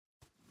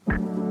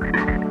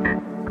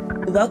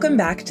Welcome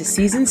back to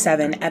Season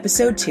 7,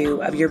 Episode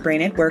 2 of your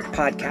Brain at Work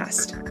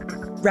podcast.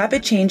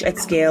 Rapid change at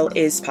scale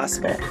is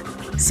possible.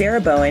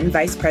 Sarah Bowen,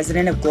 Vice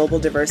President of Global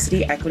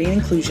Diversity, Equity, and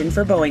Inclusion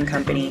for Boeing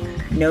Company,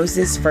 knows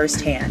this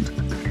firsthand.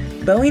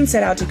 Boeing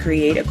set out to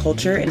create a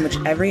culture in which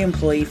every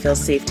employee feels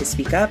safe to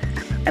speak up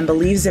and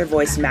believes their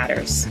voice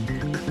matters.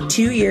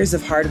 2 years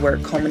of hard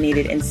work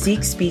culminated in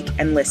Seek, Speak,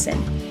 and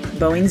Listen,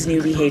 Boeing's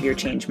new behavior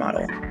change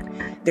model.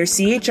 Their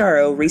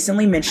CHRO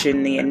recently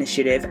mentioned the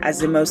initiative as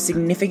the most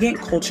significant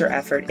culture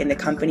effort in the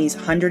company's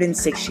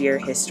 106-year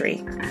history.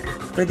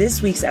 For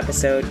this week's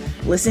episode,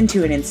 listen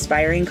to an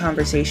inspiring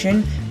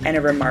conversation and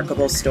a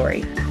remarkable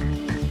story.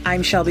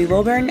 I'm Shelby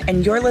Wilburn,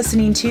 and you're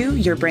listening to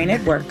Your Brain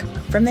at Work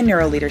from the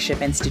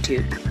Neuroleadership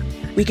Institute.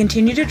 We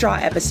continue to draw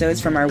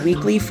episodes from our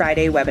weekly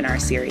Friday webinar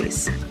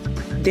series.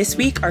 This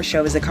week, our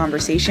show is a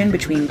conversation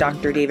between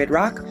Dr. David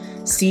Rock,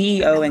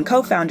 CEO and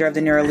co-founder of the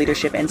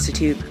Neuroleadership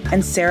Institute,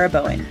 and Sarah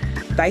Bowen,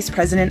 Vice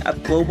President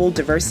of Global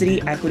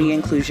Diversity, Equity,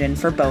 and Inclusion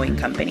for Boeing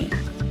Company.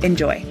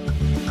 Enjoy.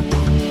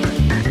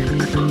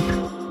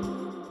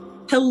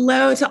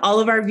 Hello to all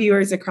of our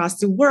viewers across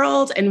the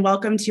world, and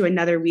welcome to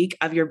another week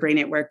of Your Brain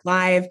at Work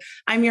Live.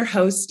 I'm your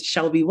host,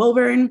 Shelby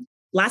Wilburn.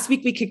 Last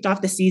week, we kicked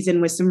off the season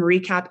with some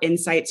recap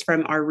insights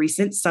from our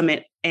recent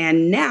summit,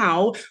 and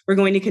now we're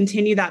going to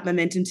continue that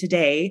momentum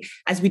today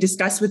as we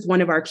discuss with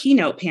one of our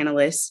keynote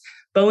panelists,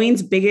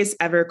 Boeing's biggest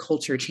ever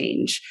culture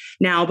change.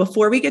 Now,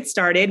 before we get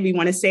started, we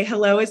want to say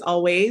hello, as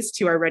always,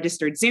 to our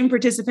registered Zoom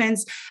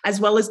participants, as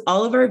well as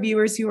all of our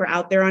viewers who are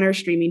out there on our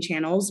streaming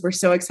channels. We're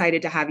so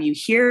excited to have you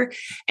here.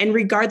 And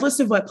regardless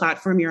of what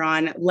platform you're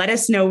on, let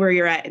us know where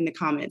you're at in the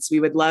comments.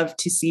 We would love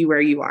to see where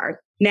you are.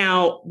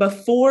 Now,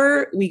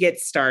 before we get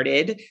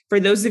started, for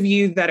those of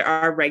you that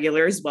are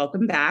regulars,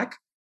 welcome back.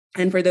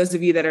 And for those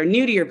of you that are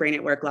new to Your Brain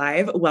at Work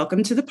Live,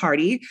 welcome to the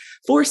party.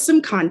 For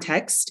some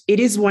context,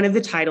 it is one of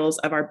the titles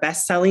of our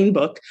best-selling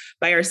book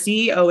by our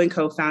CEO and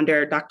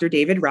co-founder, Dr.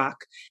 David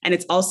Rock, and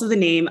it's also the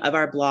name of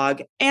our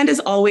blog. And as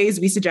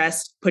always, we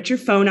suggest put your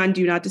phone on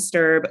Do Not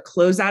Disturb,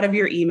 close out of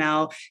your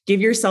email,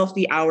 give yourself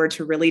the hour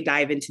to really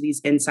dive into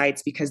these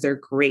insights because they're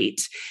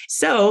great.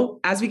 So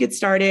as we get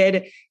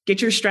started,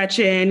 get your stretch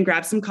in,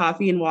 grab some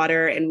coffee and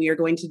water, and we are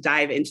going to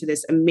dive into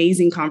this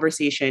amazing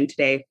conversation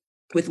today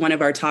with one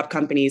of our top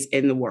companies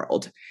in the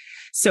world.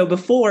 So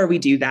before we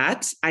do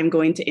that, I'm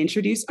going to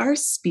introduce our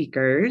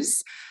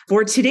speakers.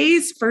 For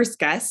today's first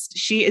guest,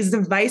 she is the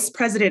Vice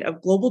President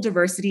of Global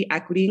Diversity,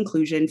 Equity,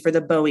 Inclusion for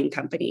the Boeing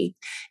Company.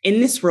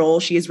 In this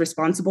role, she is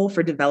responsible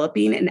for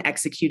developing and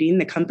executing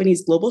the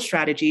company's global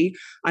strategy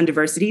on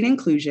diversity and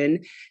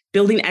inclusion,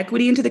 building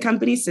equity into the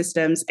company's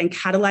systems, and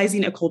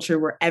catalyzing a culture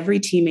where every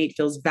teammate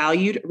feels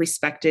valued,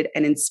 respected,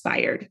 and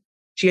inspired.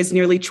 She has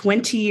nearly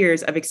 20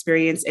 years of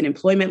experience in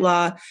employment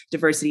law,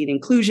 diversity and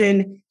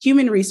inclusion,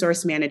 human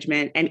resource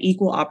management, and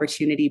equal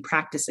opportunity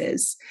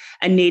practices.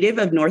 A native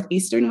of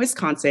Northeastern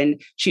Wisconsin,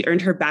 she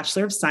earned her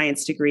Bachelor of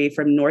Science degree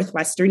from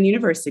Northwestern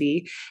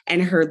University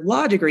and her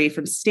law degree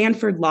from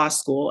Stanford Law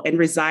School and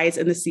resides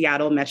in the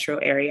Seattle metro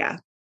area.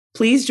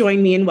 Please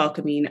join me in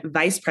welcoming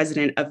Vice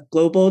President of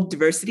Global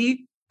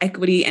Diversity,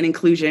 Equity, and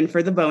Inclusion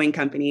for the Boeing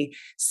Company,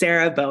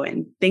 Sarah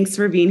Bowen. Thanks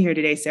for being here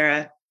today,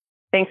 Sarah.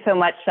 Thanks so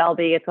much,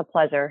 Shelby. It's a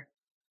pleasure.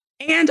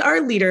 And our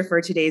leader for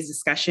today's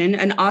discussion,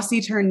 an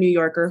Aussie-turned New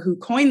Yorker who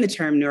coined the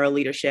term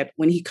neuroleadership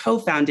when he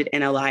co-founded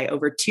NLI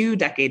over 2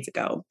 decades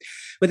ago.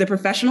 With a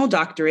professional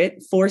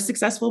doctorate, 4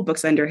 successful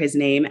books under his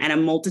name, and a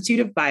multitude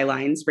of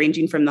bylines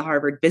ranging from the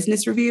Harvard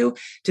Business Review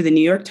to the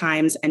New York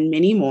Times and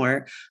many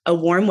more, a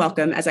warm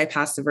welcome as I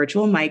pass the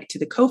virtual mic to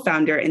the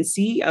co-founder and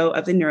CEO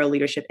of the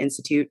Neuroleadership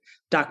Institute,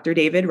 Dr.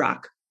 David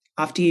Rock.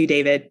 Off to you,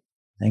 David.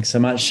 Thanks so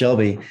much,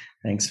 Shelby.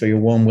 Thanks for your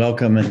warm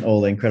welcome and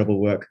all the incredible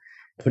work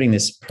putting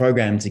this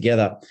program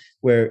together.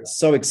 We're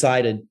so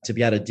excited to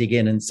be able to dig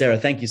in. And Sarah,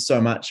 thank you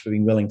so much for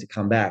being willing to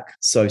come back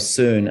so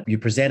soon. You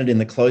presented in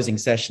the closing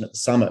session at the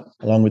summit,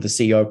 along with the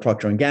CEO of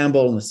Procter &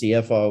 Gamble and the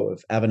CFO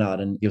of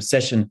Avanade. And your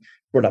session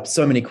brought up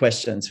so many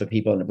questions for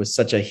people, and it was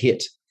such a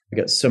hit. We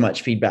got so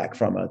much feedback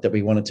from it that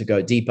we wanted to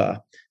go deeper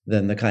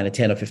than the kind of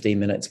 10 or 15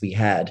 minutes we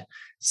had.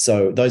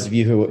 So those of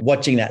you who are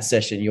watching that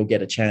session, you'll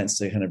get a chance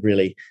to kind of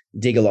really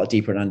dig a lot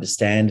deeper and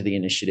understand the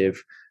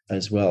initiative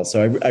as well.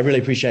 So I really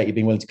appreciate you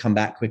being willing to come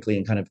back quickly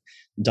and kind of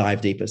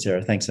dive deeper,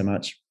 Sarah. Thanks so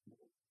much.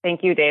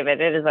 Thank you,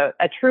 David. It is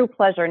a true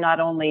pleasure not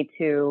only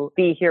to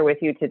be here with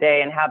you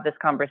today and have this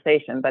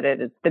conversation, but it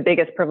is the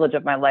biggest privilege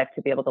of my life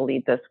to be able to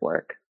lead this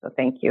work. So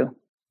thank you.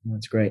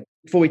 That's great.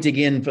 Before we dig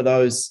in, for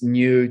those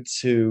new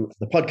to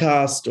the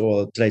podcast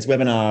or today's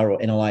webinar or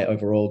NLI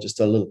overall, just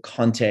a little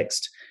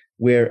context.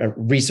 We're a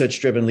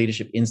research-driven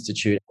leadership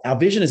institute. Our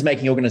vision is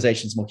making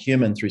organizations more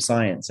human through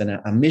science, and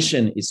our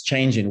mission is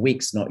change in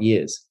weeks, not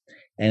years.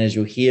 And as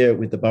you'll hear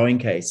with the Boeing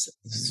case,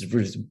 this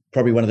is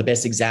probably one of the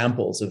best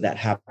examples of that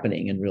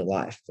happening in real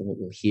life. And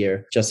we'll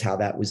hear just how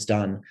that was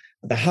done.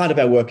 At the heart of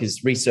our work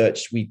is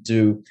research. We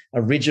do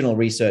original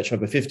research,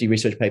 over 50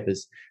 research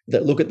papers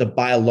that look at the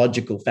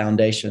biological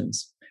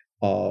foundations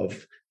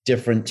of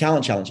different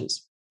talent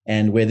challenges.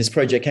 And where this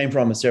project came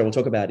from, as Sarah will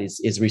talk about,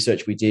 is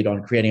research we did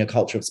on creating a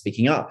culture of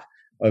speaking up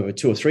over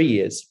 2 or 3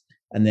 years.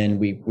 And then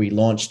we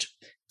launched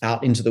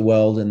out into the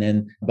world. And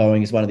then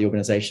Boeing is one of the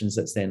organizations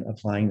that's then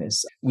applying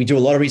this. We do a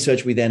lot of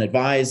research. We then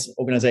advise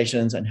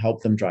organizations and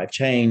help them drive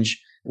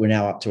change. We're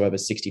now up to over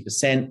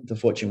 60%, the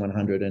Fortune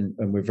 100, and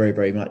we're very,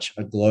 very much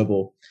a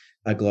global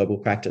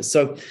practice.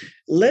 So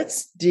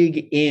let's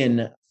dig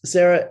in.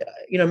 Sarah,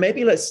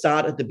 maybe let's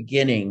start at the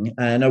beginning.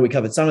 I know we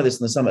covered some of this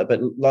in the summit,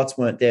 but lots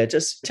weren't there.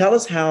 Just tell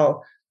us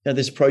how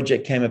this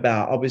project came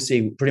about.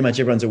 Obviously, pretty much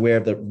everyone's aware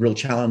of the real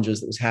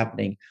challenges that was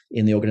happening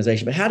in the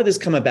organization, but how did this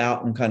come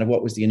about, and kind of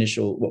what was the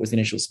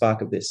initial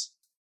spark of this?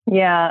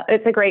 Yeah,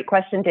 it's a great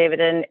question, David.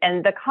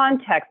 And the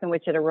context in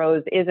which it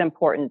arose is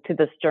important to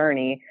this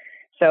journey.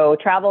 So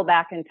travel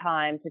back in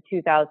time to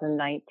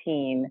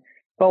 2019,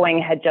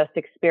 Boeing had just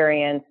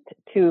experienced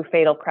 2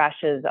 fatal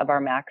crashes of our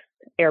MAX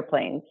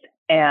airplanes.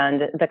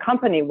 And the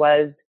company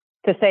was,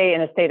 to say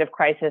in a state of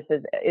crisis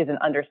is an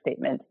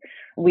understatement.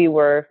 We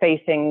were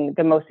facing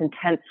the most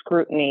intense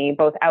scrutiny,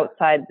 both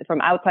from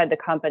outside the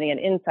company and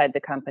inside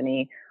the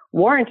company,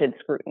 warranted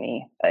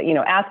scrutiny,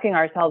 asking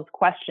ourselves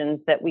questions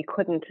that we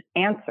couldn't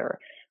answer.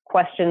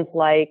 Questions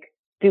like,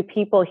 do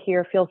people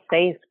here feel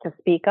safe to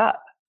speak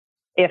up?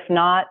 If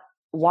not,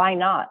 why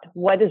not?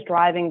 What is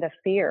driving the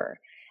fear?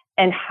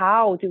 And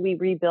how do we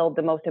rebuild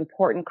the most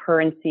important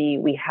currency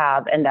we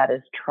have, and that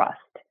is trust,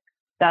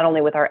 not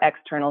only with our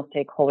external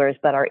stakeholders,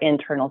 but our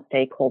internal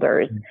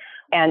stakeholders. Mm-hmm.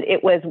 And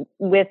it was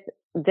with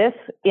this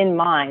in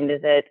mind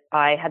that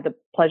I had the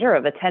pleasure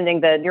of attending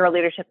the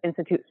Neuroleadership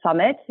Institute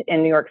Summit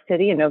in New York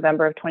City in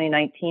November of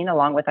 2019,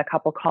 along with a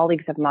couple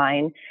colleagues of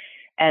mine.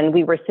 And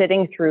we were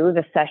sitting through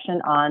the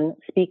session on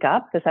Speak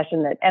Up, the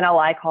session that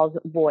NLI calls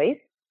Voice.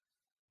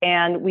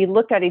 And we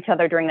looked at each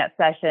other during that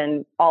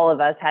session. All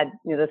of us had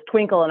this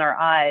twinkle in our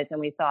eyes,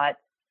 and we thought,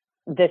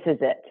 this is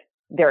it.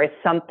 There is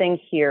something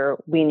here.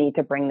 We need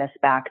to bring this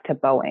back to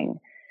Boeing.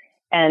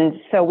 And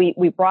so we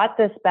brought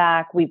this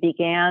back. We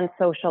began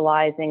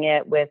socializing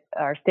it with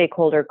our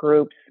stakeholder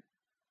groups.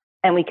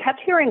 And we kept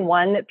hearing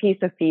one piece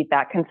of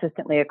feedback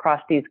consistently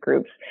across these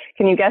groups.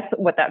 Can you guess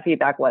what that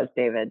feedback was,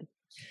 David?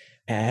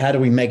 How do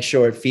we make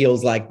sure it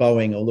feels like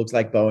Boeing or looks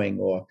like Boeing,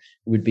 or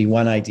would be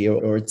one idea,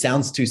 or it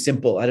sounds too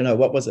simple? I don't know.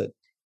 What was it?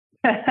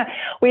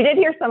 We did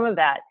hear some of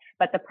that,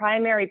 but the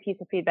primary piece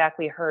of feedback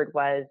we heard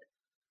was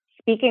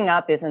speaking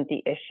up isn't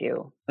the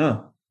issue.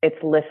 Oh.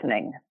 It's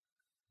listening.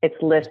 It's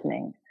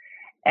listening.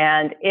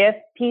 And if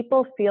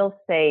people feel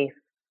safe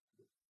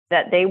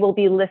that they will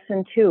be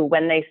listened to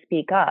when they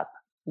speak up,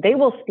 they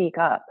will speak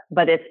up,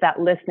 but it's that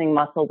listening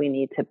muscle we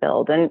need to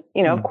build. And,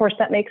 of course,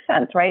 that makes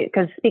sense, right?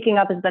 Because speaking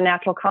up is the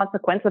natural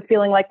consequence of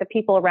feeling like the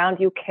people around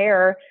you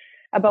care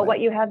about what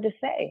you have to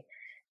say.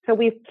 So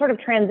we've sort of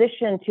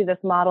transitioned to this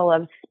model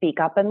of speak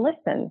up and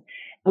listen.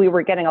 We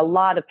were getting a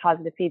lot of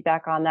positive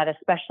feedback on that,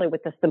 especially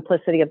with the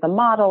simplicity of the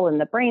model and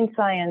the brain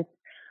science.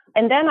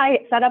 And then I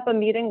set up a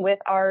meeting with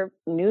our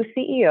new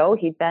CEO.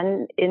 He'd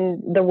been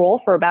in the role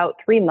for about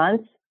 3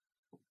 months.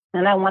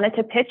 And I wanted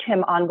to pitch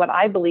him on what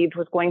I believed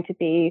was going to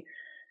be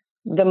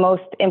the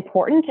most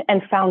important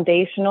and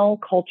foundational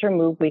culture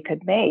move we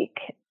could make.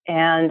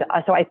 And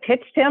so I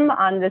pitched him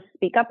on this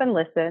speak up and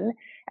listen,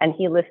 and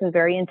he listened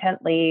very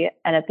intently.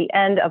 And at the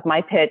end of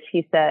my pitch,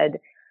 he said,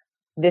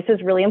 this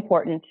is really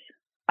important.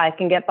 I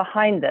can get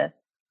behind this,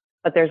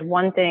 but there's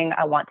one thing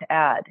I want to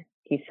add.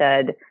 He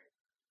said,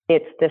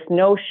 it's this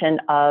notion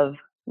of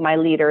my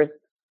leaders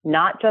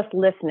not just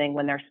listening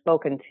when they're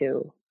spoken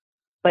to,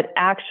 but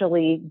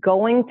actually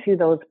going to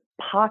those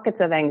pockets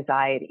of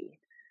anxiety,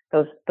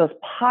 those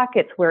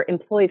pockets where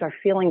employees are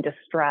feeling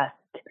distressed,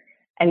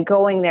 and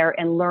going there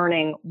and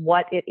learning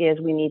what it is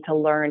we need to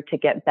learn to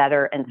get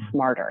better and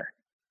smarter.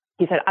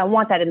 He said, I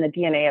want that in the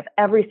DNA of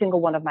every single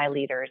one of my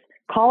leaders.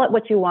 Call it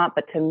what you want,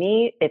 but to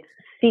me, it's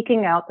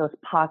seeking out those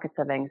pockets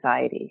of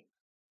anxiety.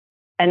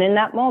 And in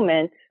that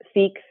moment,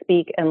 seek,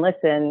 speak, and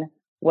listen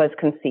was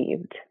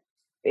conceived.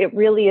 It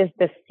really is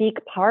the seek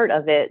part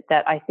of it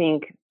that I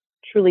think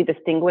truly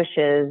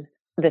distinguishes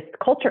this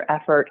culture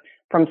effort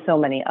from so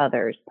many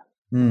others.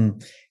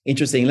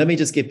 Interesting. Let me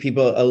just give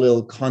people a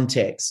little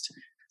context.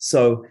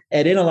 So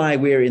at NLI,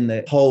 we're in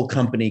the whole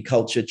company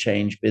culture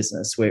change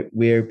business.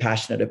 We're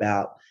passionate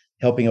about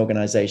helping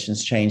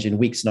organizations change in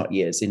weeks, not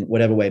years, in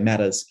whatever way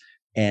matters.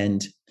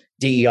 And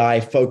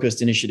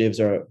DEI-focused initiatives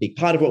are a big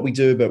part of what we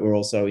do, but we're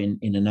also in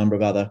a number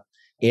of other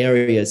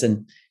areas.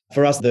 And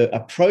for us, the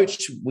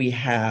approach we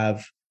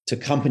have to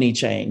company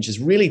change is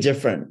really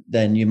different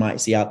than you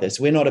might see out there.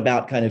 So we're not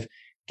about kind of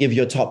give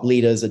your top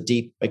leaders a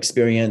deep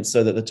experience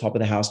so that the top of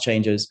the house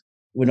changes.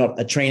 We're not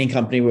a training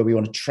company where we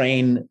want to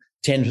train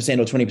 10%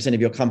 or 20%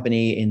 of your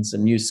company in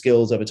some new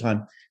skills over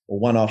time or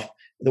one-off.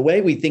 The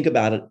way we think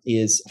about it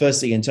is,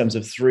 firstly, in terms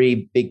of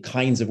 3 big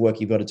kinds of work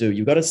you've got to do.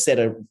 You've got to set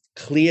a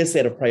clear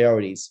set of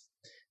priorities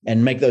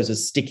and make those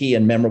as sticky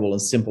and memorable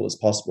and simple as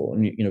possible.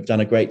 And you've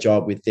done a great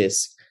job with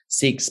this.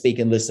 Seek, speak,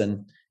 and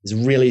listen is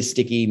really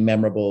sticky,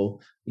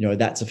 memorable.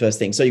 That's the first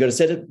thing. So you've got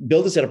to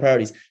build a set of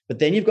priorities, but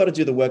then you've got to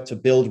do the work to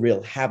build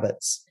real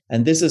habits.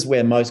 And this is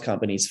where most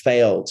companies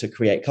fail to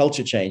create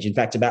culture change. In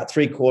fact, about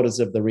 3/4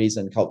 of the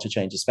reason culture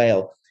changes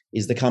fail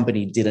is the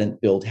company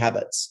didn't build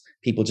habits.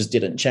 People just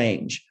didn't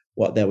change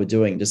what they were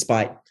doing,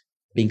 despite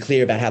being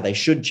clear about how they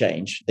should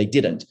change. They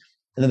didn't.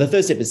 And then the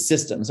third step is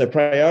systems. So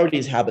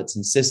priorities, habits,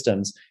 and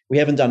systems. We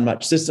haven't done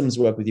much systems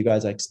work with you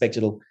guys. I expect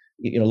a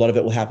lot of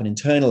it will happen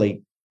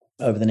internally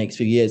over the next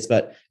few years,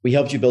 but we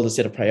helped you build a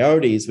set of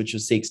priorities, which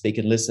was Seek, Speak,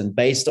 and Listen,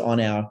 based on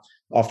our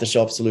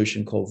off-the-shelf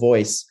solution called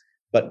Voice,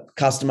 but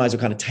customized or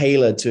kind of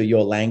tailored to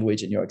your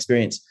language and your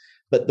experience.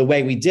 But the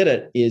way we did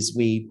it is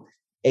we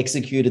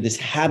executed this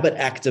habit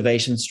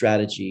activation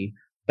strategy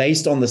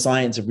based on the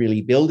science of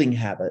really building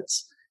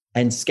habits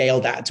and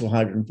scaled that to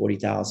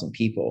 140,000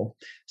 people.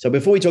 So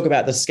before we talk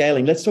about the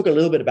scaling, let's talk a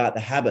little bit about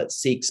the habits,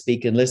 Seek,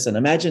 Speak, and Listen.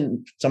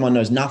 Imagine someone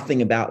knows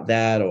nothing about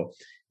that or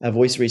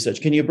voice research.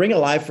 Can you bring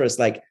alive for us,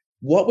 like,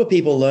 what were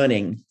people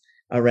learning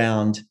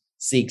around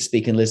Seek,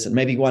 Speak, and Listen?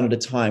 Maybe one at a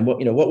time. What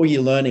were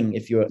you learning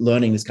if you're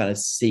learning this kind of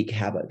Seek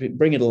habit?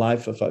 Bring it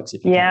alive for folks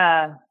if you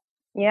can.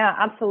 Yeah,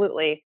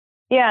 absolutely.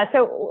 Yeah,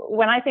 so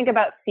when I think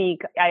about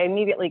Seek, I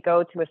immediately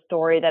go to a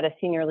story that a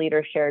senior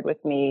leader shared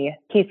with me.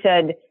 He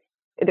said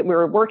that we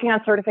were working on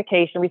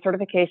recertification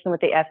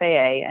with the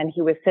FAA, and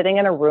he was sitting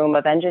in a room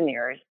of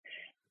engineers,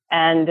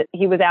 and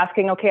he was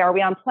asking, okay, are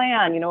we on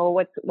plan?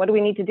 What do we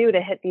need to do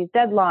to hit these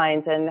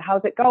deadlines, and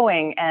how's it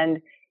going?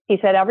 And he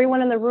said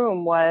everyone in the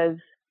room was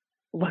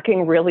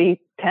looking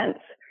really tense.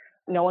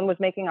 No one was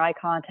making eye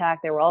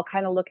contact. They were all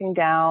kind of looking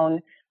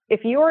down.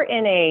 If you're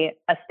in a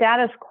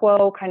status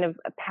quo kind of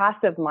a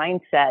passive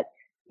mindset,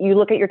 you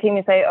look at your team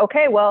and say,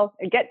 okay, well,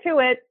 get to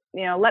it.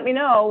 Let me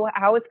know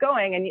how it's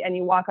going. And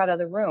you walk out of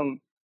the room.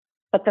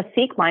 But the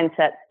Seek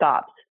mindset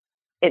stops.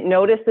 It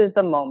notices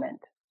the moment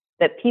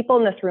that people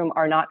in this room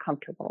are not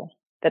comfortable,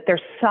 that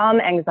there's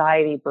some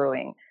anxiety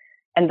brewing.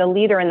 And the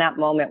leader in that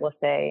moment will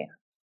say,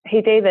 hey,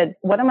 David,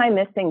 what am I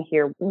missing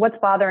here? What's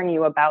bothering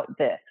you about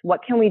this? What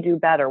can we do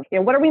better?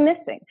 What are we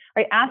missing?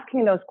 Right?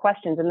 Asking those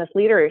questions. And this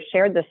leader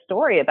shared this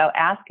story about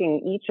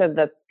asking each of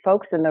the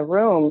folks in the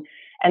room,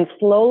 and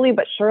slowly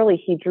but surely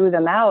he drew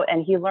them out,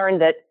 and he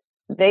learned that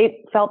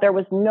they felt there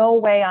was no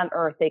way on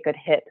earth they could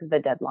hit the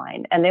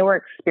deadline, and they were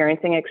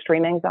experiencing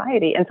extreme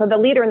anxiety. And so the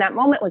leader in that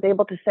moment was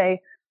able to say,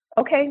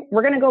 okay,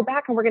 we're going to go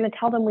back and we're going to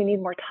tell them we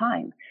need more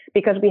time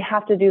because we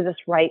have to do this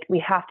right. We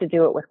have to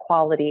do it with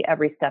quality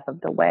every step of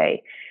the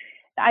way.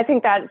 I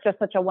think that's just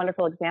such a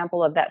wonderful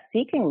example of that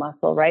seeking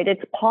muscle, right?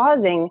 It's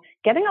pausing,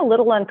 getting a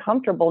little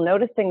uncomfortable,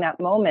 noticing that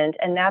moment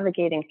and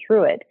navigating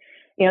through it.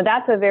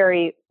 That's a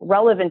very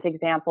relevant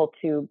example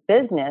to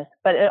business,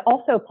 but it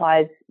also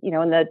applies, in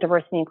the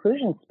diversity and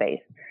inclusion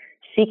space.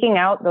 Seeking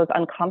out those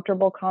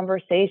uncomfortable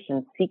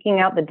conversations, seeking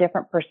out the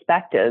different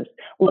perspectives,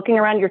 looking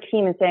around your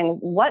team and saying,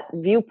 what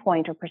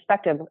viewpoint or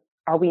perspective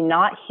are we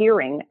not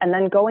hearing? And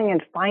then going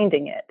and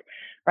finding it,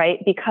 right?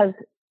 Because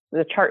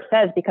the chart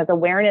says, because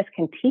awareness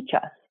can teach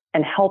us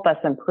and help us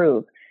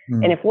improve.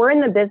 And if we're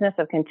in the business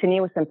of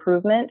continuous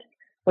improvement,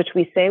 which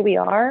we say we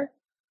are,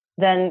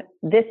 then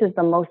this is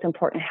the most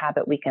important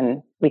habit we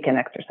can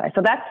exercise.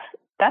 So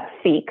that's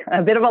Seek.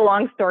 A bit of a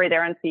long story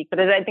there on Seek, but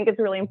I think it's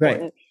really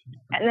important.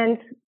 Right. And then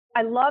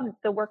I love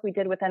the work we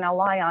did with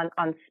NLI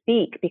on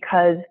Speak,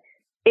 because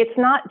it's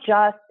not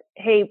just,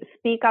 hey,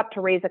 speak up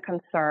to raise a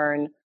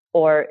concern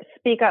or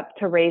speak up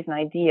to raise an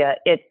idea.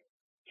 It's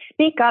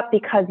speak up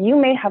because you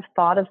may have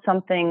thought of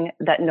something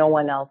that no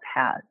one else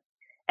has.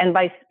 And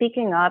by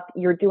speaking up,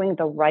 you're doing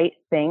the right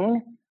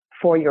thing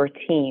for your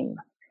team.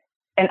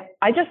 And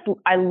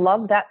I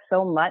love that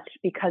so much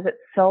because it's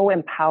so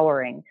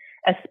empowering,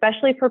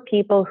 especially for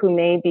people who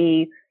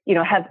maybe,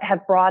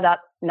 have brought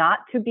up not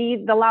to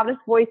be the loudest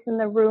voice in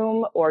the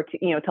room or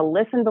to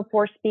listen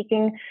before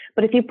speaking.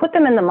 But if you put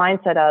them in the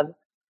mindset of,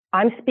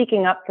 I'm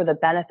speaking up for the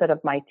benefit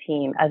of my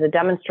team as a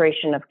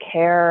demonstration of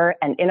care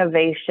and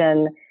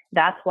innovation,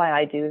 that's why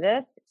I do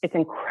this. It's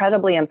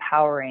incredibly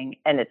empowering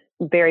and it's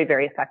very,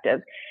 very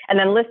effective. And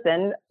then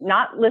listen,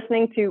 not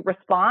listening to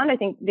respond. I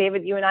think,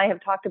 David, you and I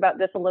have talked about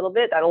this a little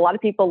bit, that a lot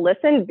of people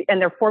listen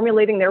and they're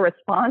formulating their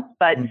response,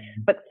 but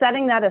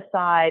setting that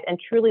aside and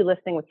truly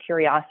listening with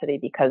curiosity,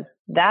 because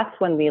that's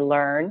when we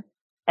learn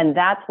and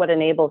that's what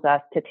enables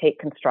us to take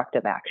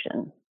constructive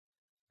action.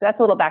 So that's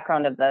a little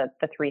background of the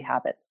 3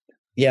 habits.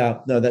 Yeah,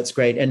 no, that's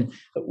great. And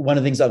one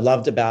of the things I've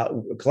loved about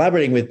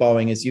collaborating with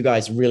Boeing is you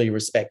guys really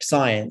respect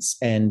science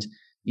and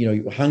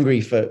you're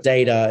hungry for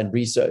data and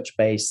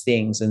research-based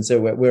things. And so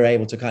we're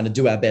able to kind of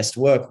do our best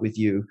work with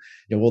you,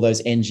 all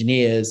those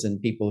engineers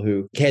and people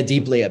who care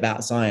deeply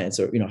about science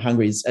or,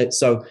 hungry.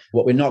 So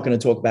what we're not going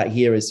to talk about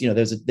here is,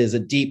 there's a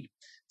deep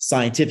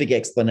scientific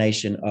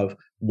explanation of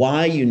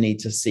why you need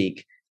to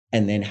seek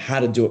and then how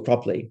to do it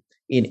properly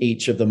in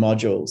each of the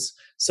modules.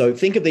 So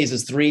think of these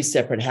as 3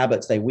 separate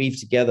habits. They weave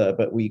together,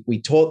 but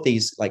we taught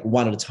these like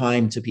one at a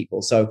time to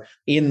people. So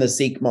in the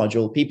Seek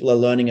module, people are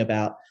learning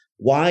about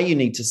why you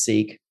need to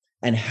seek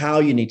and how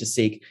you need to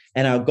seek.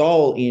 And our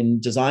goal in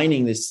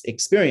designing this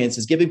experience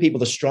is giving people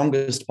the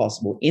strongest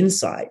possible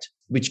insight,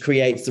 which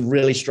creates a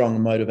really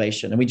strong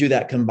motivation. And we do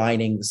that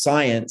combining the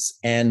science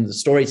and the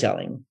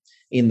storytelling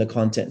in the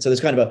content. So there's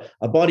kind of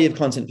a body of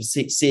content for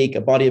seek,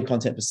 a body of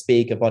content for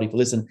speak, a body for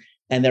listen.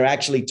 And they're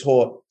actually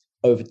taught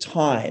over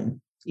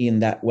time in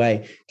that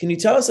way. Can you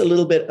tell us a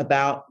little bit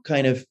about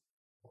kind of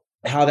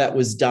how that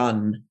was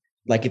done?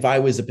 Like if I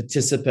was a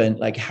participant,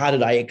 like how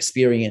did I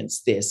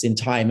experience this in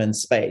time and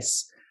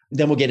space?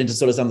 Then we'll get into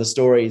sort of some of the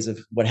stories of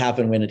what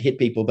happened when it hit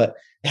people. But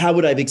how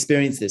would I have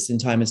experienced this in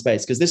time and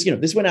space? Because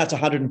this went out to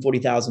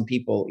 140,000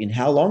 people in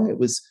how long? It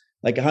was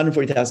like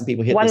 140,000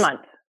 people hit 1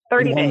 month,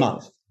 30 days. 1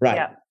 month, right?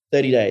 Yeah.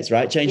 30 days,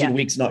 right? Changing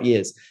weeks, not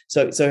years.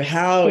 So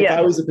how, if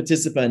I was a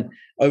participant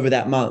over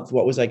that month,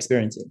 what was I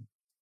experiencing?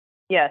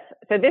 Yes.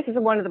 So this is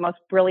one of the most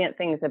brilliant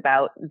things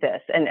about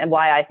this, and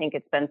why I think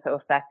it's been so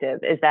effective,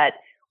 is that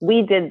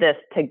we did this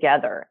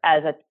together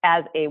as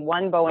a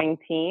One Boeing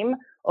team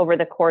over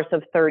the course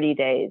of 30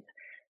 days.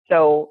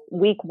 So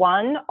week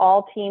 1,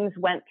 all teams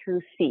went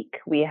through Seek.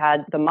 We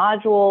had the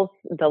modules,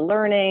 the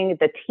learning,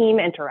 the team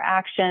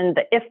interaction,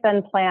 the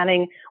if-then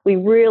planning. We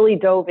really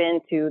dove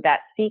into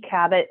that Seek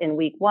habit in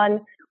week 1.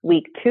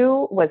 Week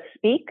 2 was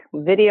Speak,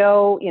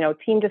 video,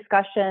 team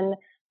discussion,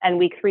 and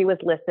week 3 was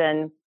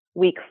Listen.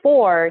 Week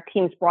 4,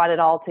 teams brought it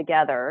all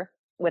together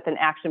with an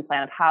action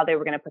plan of how they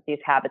were going to put these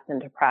habits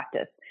into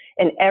practice.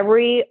 In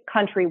every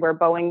country where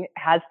Boeing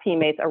has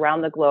teammates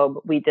around the globe,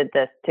 we did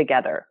this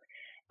together.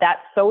 That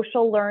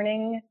social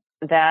learning,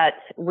 that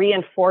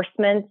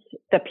reinforcement,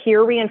 the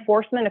peer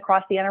reinforcement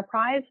across the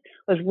enterprise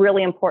was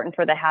really important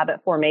for the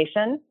habit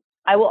formation.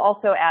 I will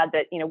also add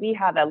that, we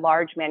have a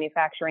large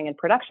manufacturing and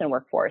production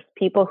workforce,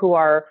 people who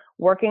are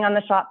working on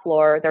the shop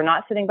floor. They're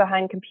not sitting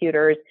behind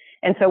computers.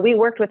 And so we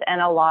worked with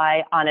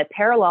NLI on a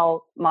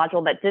parallel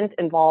module that didn't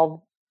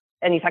involve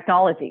any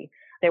technology.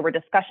 There were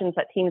discussions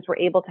that teams were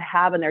able to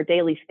have in their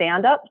daily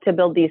stand-up to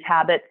build these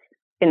habits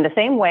in the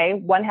same way,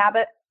 1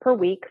 habit per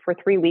week for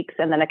 3 weeks,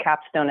 and then a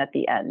capstone at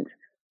the end.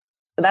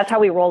 So that's how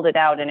we rolled it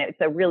out, and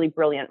it's a really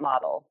brilliant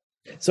model.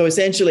 So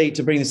essentially,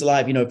 to bring this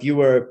alive, if you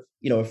were,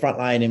 a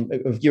frontline, and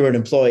if you're an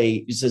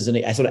employee, just as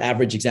a sort of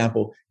average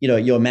example,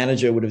 your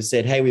manager would have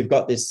said, hey, we've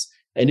got this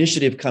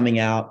initiative coming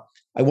out.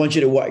 I want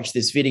you to watch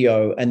this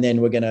video, and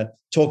then we're going to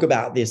talk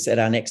about this at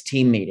our next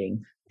team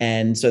meeting.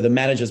 And so the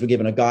managers were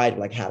given a guide,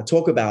 like how to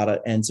talk about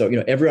it. And so,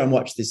 everyone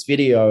watched this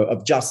video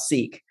of just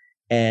Seek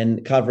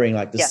and covering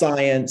like the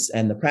science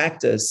and the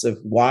practice of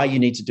why you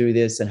need to do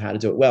this and how to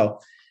do it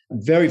well.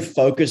 Very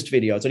focused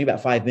video. It's only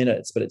about 5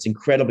 minutes, but it's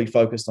incredibly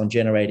focused on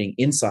generating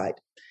insight.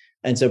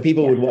 And so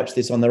people would watch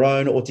this on their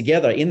own or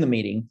together in the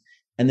meeting,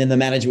 and then the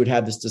manager would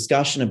have this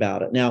discussion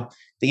about it. Now,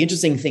 the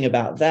interesting thing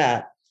about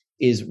that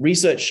is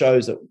research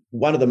shows that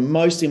one of the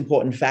most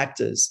important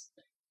factors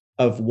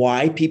of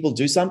why people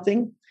do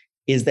something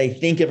is they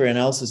think everyone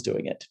else is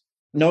doing it.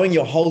 Knowing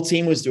your whole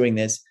team was doing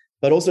this,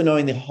 but also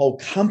knowing the whole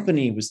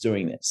company was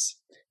doing this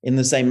in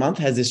the same month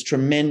has this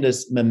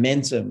tremendous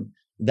momentum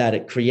that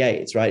it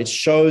creates, right? It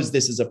shows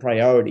this is a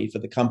priority for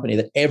the company,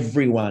 that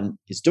everyone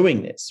is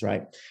doing this,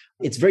 right?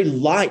 It's very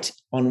light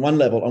on one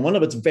level. On one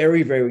level, it's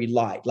very, very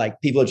light. Like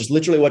people are just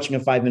literally watching a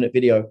 5-minute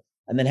video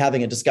and then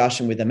having a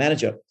discussion with their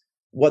manager.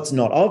 What's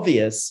not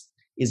obvious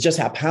is just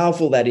how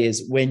powerful that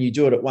is when you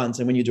do it at once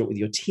and when you do it with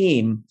your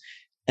team,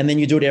 and then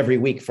you do it every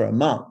week for a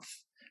month.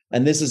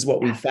 And this is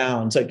what we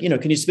found. So,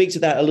 can you speak to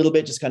that a little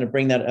bit, just kind of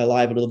bring that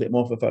alive a little bit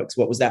more for folks?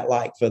 What was that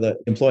like for the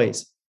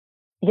employees?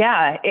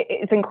 Yeah,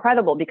 it's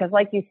incredible because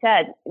like you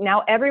said,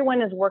 now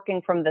everyone is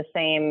working from the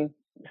same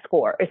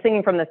score, or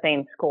singing from the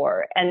same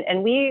score.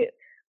 And we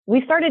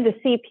started to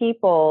see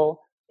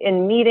people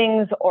in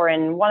meetings or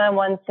in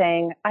one-on-one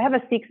saying, I have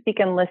a Seek, Speak,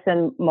 and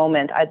Listen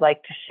moment I'd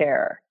like to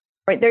share,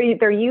 right?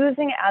 They're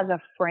using it as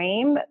a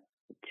frame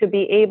to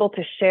be able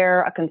to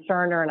share a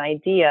concern or an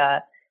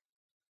idea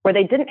where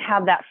they didn't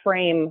have that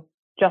frame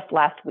just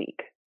last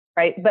week,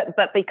 right?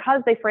 But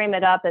because they frame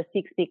it up as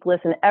Seek, Speak,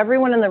 Listen,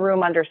 everyone in the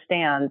room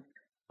understands,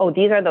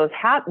 these are the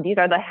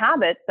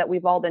habits that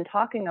we've all been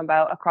talking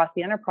about across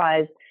the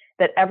enterprise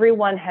that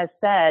everyone has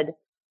said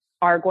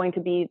are going to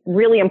be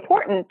really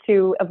important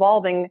to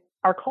evolving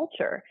our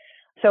culture.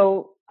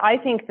 So I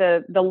think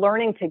the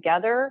learning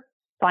together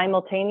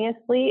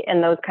simultaneously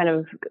in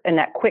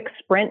that quick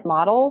sprint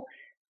model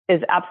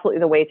is absolutely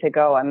the way to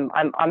go.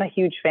 I'm a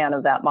huge fan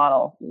of that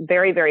model.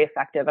 Very, very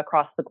effective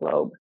across the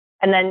globe.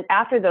 And then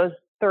after those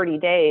 30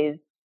 days,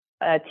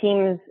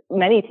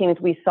 many teams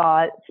we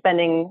saw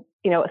spending,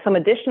 some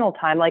additional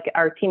time, like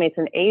our teammates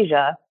in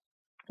Asia,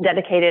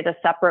 dedicated a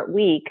separate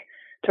week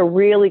to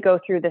really go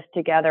through this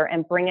together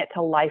and bring it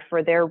to life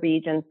for their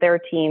regions, their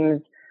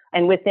teams,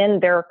 and within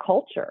their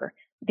culture.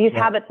 These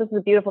habits, this is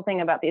the beautiful thing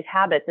about these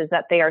habits, is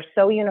that they are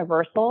so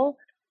universal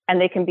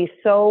and they can be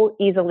so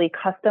easily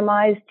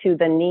customized to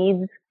the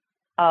needs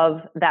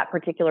of that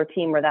particular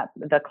team or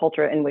the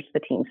culture in which the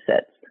team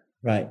sits.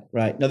 Right.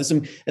 Now, there's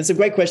some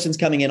great questions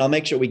coming in. I'll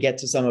make sure we get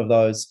to some of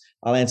those.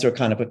 I'll answer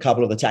a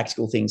couple of the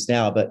tactical things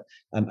now, but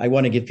I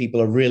want to give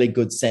people a really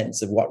good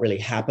sense of what really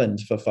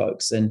happened for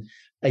folks. And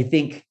I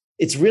think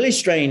it's really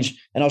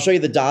strange, and I'll show you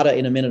the data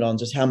in a minute on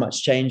just how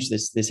much change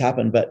this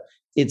happened, but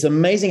it's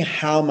amazing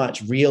how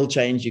much real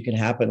change you can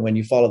happen when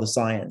you follow the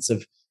science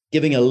of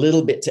giving a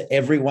little bit to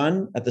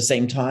everyone at the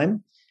same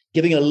time.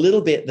 giving a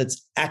little bit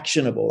that's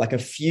actionable, like a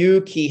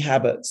few key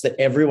habits that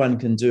everyone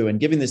can do, and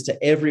giving this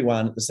to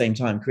everyone at the same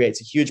time creates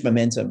a huge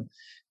momentum.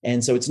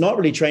 And so it's not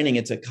really training,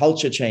 it's a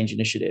culture change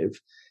initiative.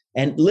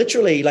 And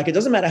literally, like, it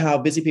doesn't matter how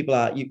busy people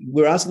are,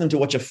 we're asking them to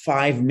watch a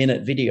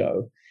 5-minute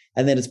video,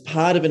 and then as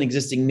part of an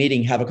existing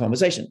meeting, have a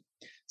conversation.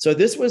 So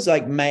this was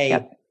like May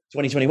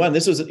 2021.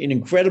 This was an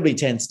incredibly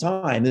tense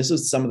time. This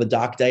was some of the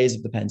dark days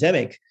of the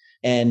pandemic,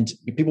 and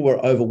people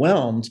were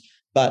overwhelmed,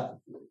 but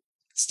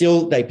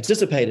still they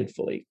participated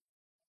fully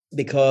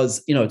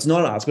because, it's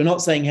not us. We're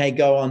not saying, hey,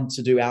 go on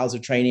to do hours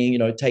of training,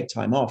 take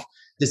time off.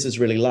 This is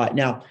really light.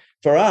 Now,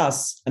 for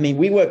us,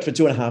 we worked for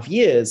 2.5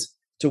 years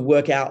to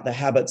work out the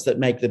habits that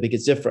make the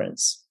biggest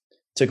difference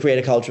to create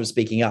a culture of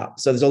speaking up.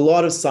 So there's a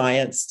lot of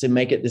science to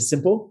make it this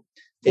simple.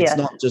 It's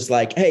not just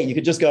like, hey, you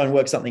could just go and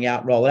work something out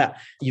and roll it out.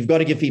 You've got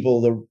to give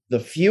people the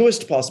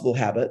fewest possible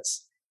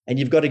habits, and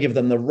you've got to give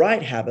them the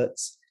right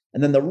habits.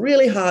 And then the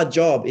really hard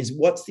job is,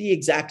 what's the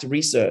exact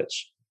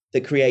research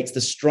that creates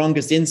the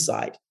strongest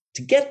insight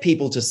to get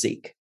people to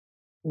seek?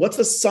 What's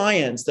the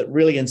science that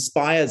really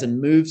inspires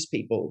and moves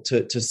people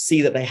to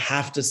see that they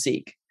have to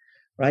seek,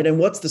 right? And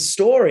what's the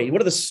story?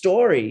 What are the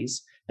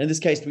stories? And in this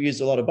case, we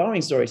used a lot of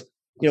Boeing stories.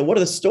 What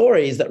are the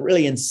stories that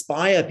really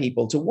inspire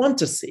people to want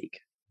to seek,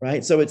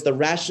 right? So it's the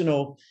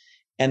rational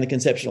and the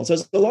conceptual. So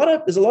there's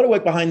a lot of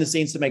work behind the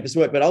scenes to make this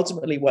work. But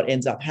ultimately, what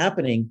ends up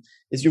happening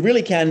is you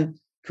really can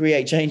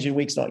create change in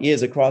weeks, not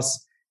years,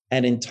 across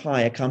an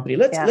entire company.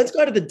 Let's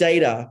go to the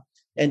data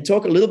and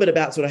talk a little bit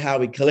about sort of how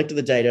we collected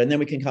the data, and then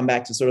we can come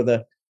back to sort of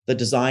the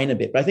design a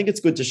bit. But I think it's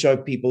good to show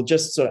people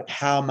just sort of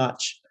how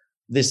much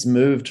this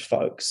moved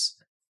folks.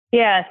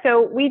 Yeah,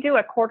 so we do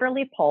a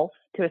quarterly pulse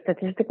to a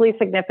statistically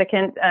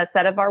significant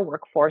set of our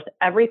workforce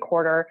every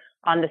quarter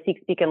on the Seek,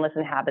 Speak, and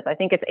Listen habits. I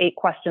think it's 8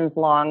 questions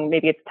long,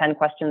 maybe it's 10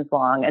 questions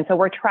long. And so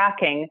we're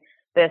tracking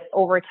this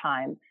over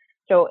time.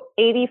 So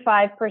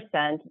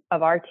 85%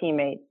 of our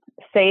teammates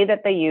say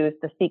that they use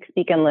the Seek,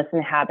 Speak, and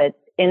Listen habits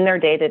in their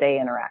day-to-day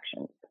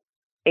interactions.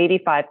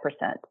 85%.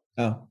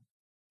 Oh.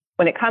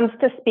 When it comes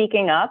to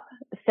speaking up,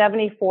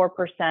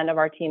 74% of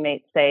our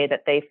teammates say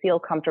that they feel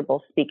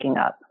comfortable speaking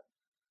up.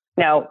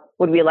 Now,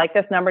 would we like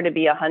this number to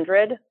be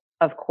 100?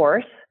 Of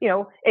course.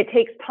 It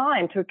takes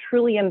time to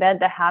truly embed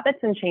the habits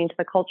and change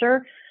the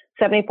culture.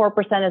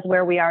 74% is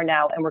where we are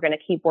now, and we're going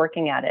to keep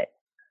working at it.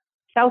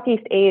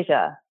 Southeast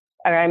Asia,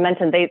 I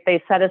mentioned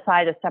they set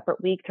aside a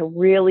separate week to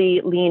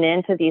really lean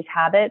into these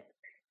habits.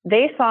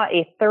 They saw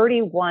a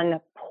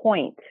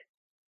 31-point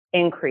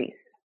increase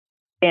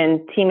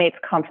in teammates'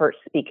 comfort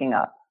speaking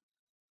up.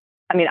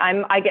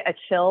 I get a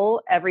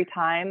chill every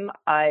time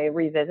I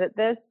revisit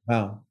this.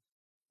 Wow.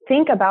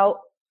 Think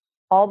about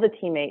all the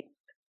teammates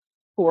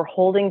who were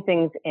holding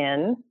things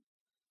in,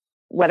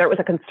 whether it was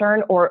a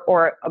concern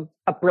or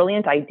a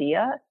brilliant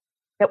idea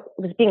that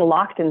was being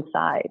locked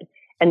inside.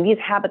 And these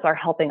habits are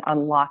helping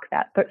unlock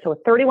that. So a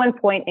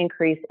 31-point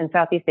increase in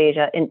Southeast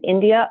Asia. In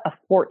India, a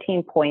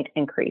 14-point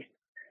increase.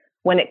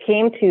 When it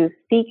came to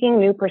seeking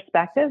new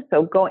perspectives,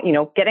 so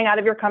getting out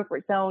of your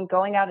comfort zone,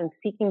 going out and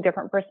seeking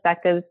different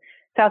perspectives,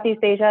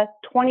 Southeast Asia,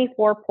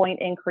 24-point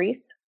increase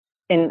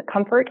in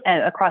comfort,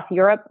 and across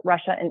Europe,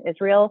 Russia, and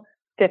Israel,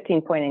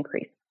 15-point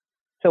increase.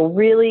 So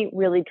really,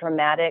 really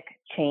dramatic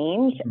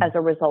change as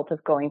a result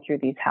of going through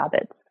these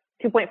habits.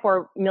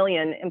 2.4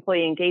 million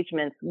employee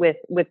engagements with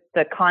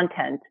the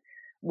content,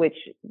 which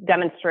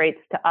demonstrates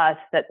to us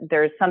that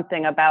there's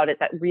something about it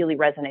that really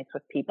resonates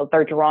with people.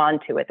 They're drawn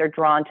to it. They're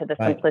drawn to the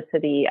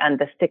simplicity and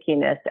the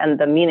stickiness and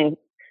the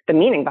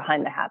meaning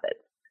behind the habits.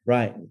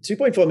 Right.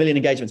 2.4 million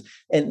engagements.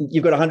 And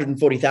you've got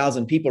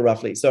 140,000 people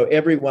roughly. So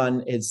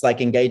everyone is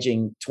like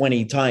engaging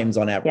 20 times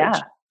on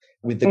average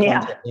with the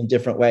content in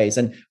different ways.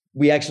 And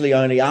we actually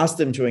only asked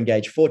them to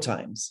engage 4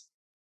 times.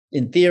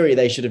 In theory,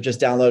 they should have just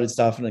downloaded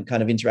stuff and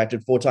kind of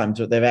interacted 4 times,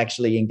 but they've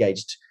actually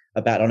engaged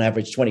about on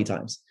average 20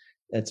 times.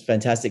 That's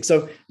fantastic.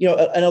 So,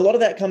 and a lot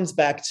of that comes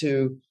back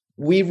to,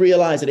 we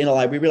realize at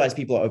InnerLight, we realize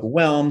people are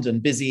overwhelmed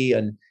and busy,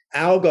 and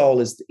our goal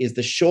is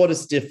the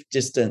shortest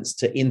distance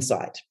to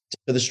insight,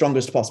 to the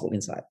strongest possible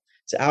insight.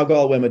 So our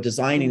goal when we're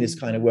designing this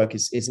kind of work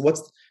is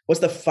what's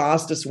the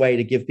fastest way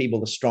to give people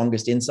the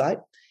strongest insight?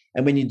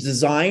 And when you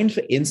design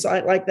for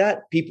insight like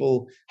that,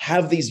 people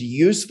have these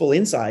useful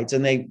insights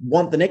and they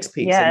want the next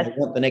piece, and they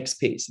want the next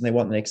piece, and they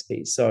want the next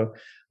piece. So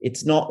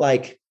it's not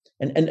like,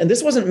 and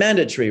this wasn't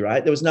mandatory,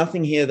 right? There was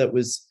nothing here that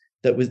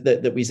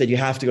we said you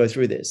have to go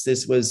through this.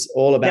 This was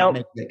all about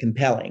making it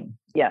compelling.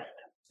 Yes.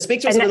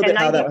 Speak to us a little bit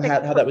how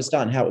that was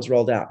done, how it was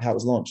rolled out, how it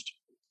was launched.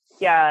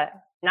 Yeah,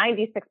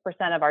 96%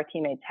 of our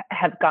teammates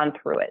have gone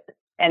through it,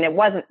 and it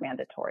wasn't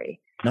mandatory.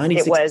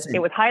 96%.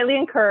 It was highly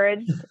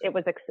encouraged. It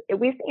was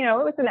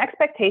an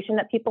expectation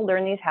that people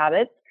learn these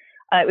habits.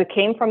 It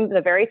came from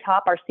the very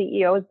top. Our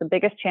CEO is the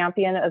biggest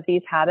champion of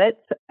these habits.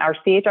 Our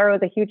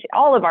CHRO is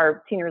all of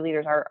our senior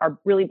leaders are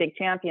really big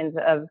champions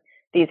of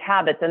these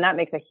habits, and that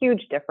makes a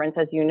huge difference,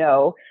 as you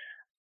know.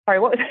 Sorry,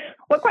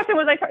 what question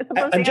was I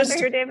supposed to answer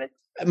here, David?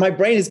 My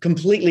brain is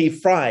completely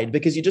fried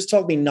because you just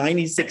told me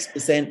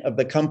 96% of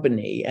the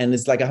company, and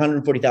it's like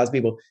 140,000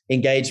 people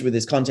engaged with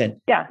this content.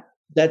 Yeah.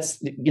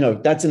 That's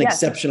an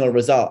exceptional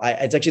result.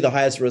 It's actually the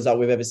highest result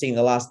we've ever seen.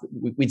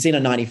 We'd seen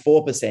a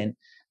 94%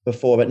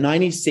 before, but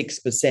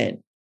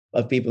 96%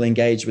 of people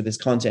engaged with this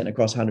content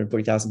across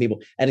 140,000 people.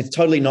 And it's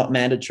totally not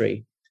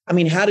mandatory. I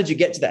mean, how did you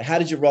get to that? How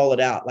did you roll it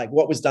out? Like,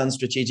 what was done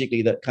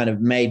strategically that kind of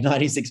made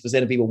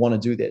 96% of people want to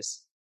do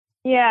this?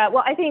 Yeah,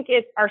 well, I think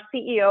it's our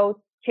CEO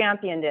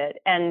championed it,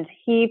 and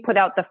he put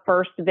out the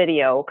first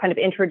video kind of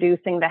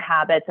introducing the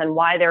habits and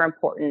why they're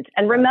important.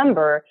 And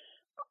remember,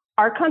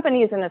 our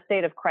company is in a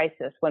state of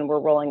crisis when we're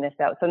rolling this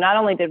out. So not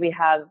only did we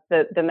have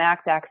the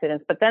MAX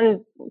accidents, but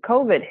then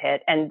COVID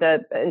hit and the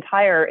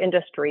entire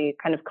industry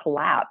kind of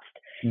collapsed.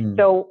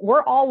 So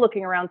we're all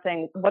looking around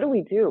saying, what do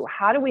we do?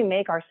 How do we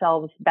make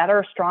ourselves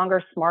better,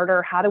 stronger,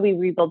 smarter? How do we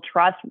rebuild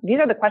trust? These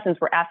are the questions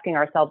we're asking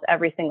ourselves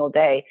every single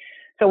day.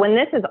 So when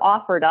this is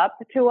offered up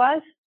to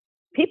us,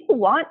 people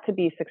want to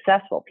be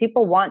successful.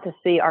 People want to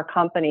see our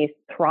companies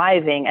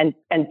thriving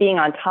and being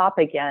on top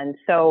again.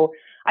 So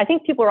I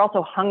think people are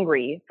also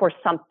hungry for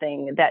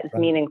something that is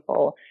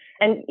meaningful.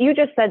 And you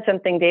just said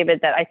something,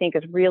 David, that I think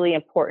is really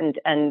important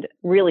and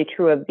really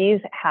true of these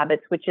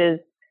habits, which is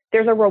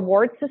there's a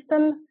reward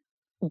system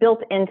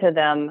built into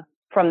them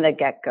from the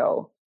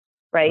get-go,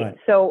 right?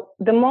 So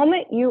the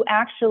moment you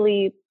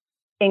actually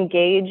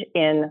engage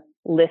in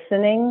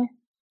listening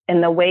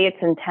in the way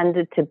it's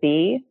intended to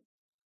be,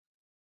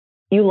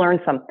 you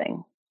learn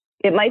something.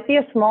 It might be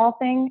a small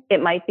thing,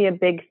 it might be a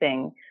big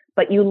thing,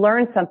 but you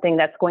learn something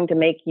that's going to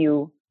make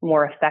you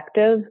more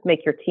effective,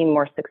 make your team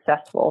more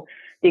successful.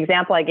 The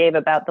example I gave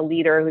about the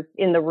leader who's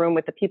in the room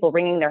with the people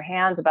wringing their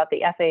hands about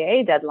the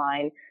FAA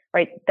deadline,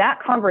 right?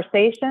 That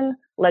conversation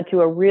led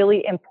to a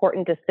really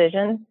important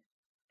decision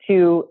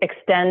to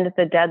extend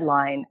the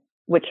deadline,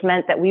 which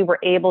meant that we were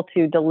able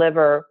to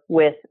deliver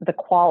with the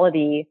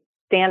quality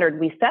standard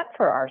we set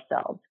for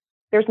ourselves.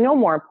 There's no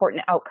more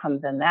important outcome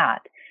than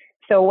that.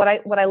 So what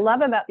I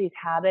love about these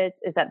habits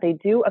is that they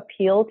do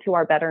appeal to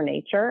our better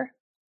nature,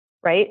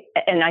 right?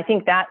 And I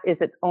think that is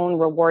its own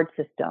reward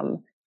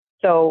system.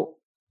 So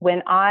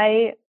when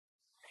I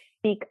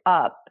speak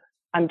up,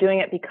 I'm doing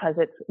it because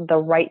it's the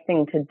right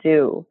thing to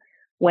do.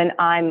 When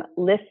I'm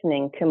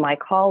listening to my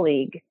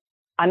colleague,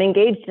 I'm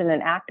engaged in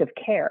an act of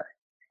care.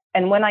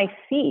 And when I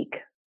seek,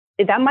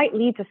 that might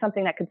lead to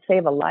something that could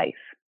save a life.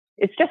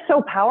 It's just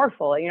so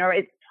powerful.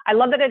 I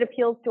love that it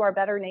appeals to our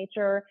better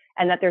nature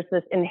and that there's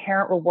this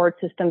inherent reward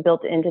system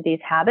built into these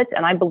habits.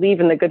 And I believe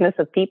in the goodness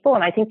of people.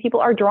 And I think people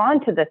are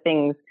drawn to the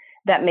things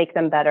that make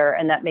them better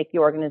and that make the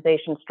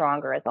organization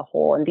stronger as a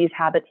whole. And these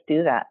habits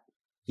do that.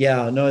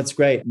 Yeah, no, it's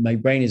great. My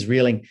brain is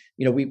reeling.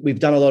 We've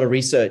done a lot of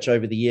research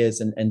over the years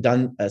and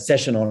done a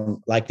session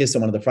on like this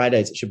on one of the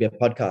Fridays. It should be a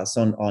podcast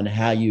on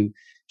how you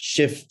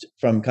shift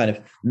from kind of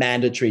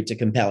mandatory to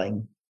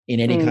compelling in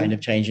any kind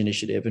of change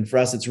initiative. And for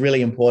us, it's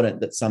really important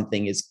that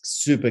something is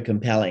super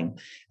compelling.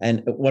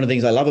 And one of the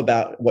things I love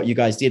about what you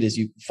guys did is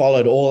you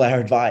followed all our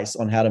advice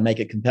on how to make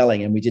it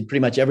compelling. And we did pretty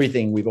much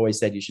everything we've always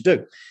said you should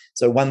do.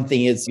 So one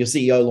thing is your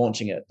CEO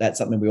launching it. That's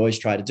something we always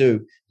try to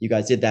do. You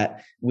guys did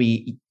that.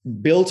 We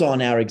built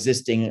on our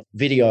existing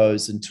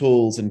videos and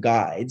tools and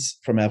guides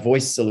from our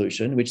voice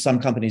solution, which some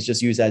companies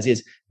just use as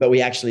is, but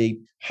we actually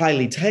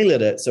highly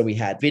tailored it. So we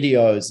had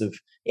videos of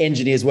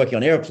engineers working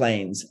on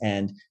airplanes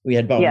and we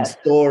had Boeing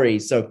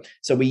stories. So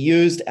we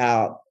used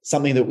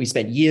something that we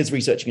spent years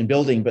researching and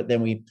building, but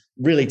then we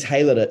really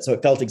tailored it so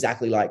it felt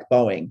exactly like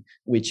Boeing,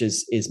 which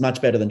is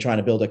much better than trying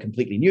to build a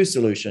completely new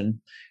solution.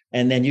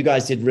 And then you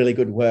guys did really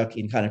good work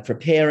in kind of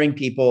preparing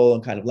people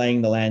and kind of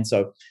laying the land.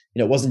 So,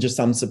 it wasn't just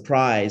some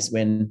surprise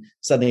when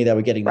suddenly they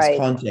were getting this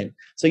content.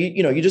 So,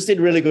 you just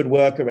did really good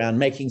work around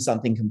making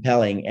something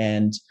compelling,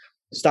 and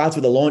starts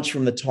with a launch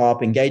from the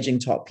top, engaging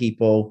top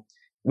people.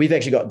 We've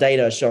actually got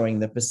data showing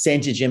the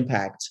percentage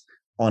impact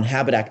on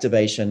habit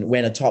activation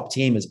when a top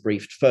team is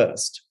briefed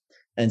first.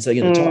 And so,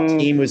 the top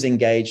team was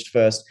engaged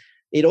first.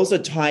 It also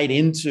tied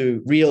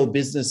into real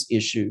business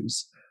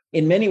issues.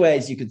 In many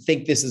ways, you could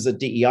think this is a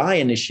DEI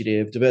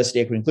initiative,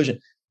 diversity, equity, inclusion,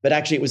 but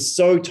actually it was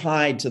so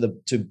tied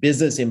to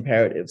business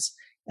imperatives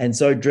and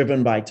so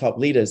driven by top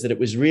leaders that it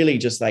was really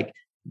just like,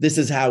 this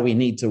is how we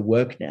need to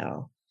work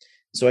now.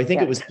 So I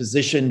think it was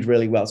positioned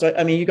really well. So,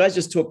 I mean, you guys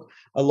just took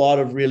a lot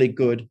of really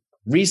good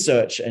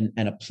research and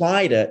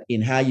applied it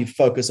in how you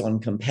focus on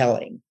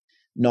compelling,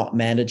 not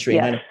mandatory.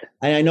 Yes.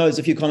 And I know there's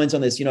a few comments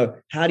on this,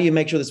 how do you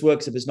make sure this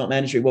works if it's not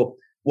mandatory? Well,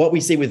 what we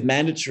see with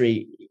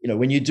mandatory,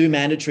 when you do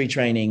mandatory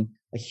training,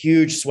 a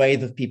huge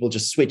swathe of people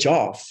just switch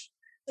off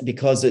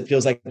because it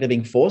feels like they're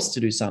being forced to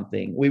do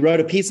something. We wrote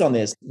a piece on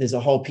this. There's a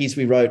whole piece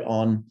we wrote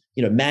on,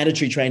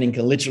 mandatory training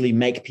can literally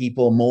make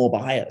people more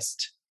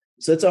biased.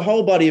 So it's a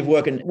whole body of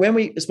work. And when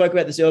we spoke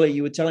about this earlier,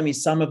 you were telling me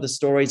some of the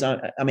stories.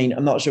 I mean,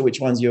 I'm not sure which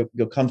ones you're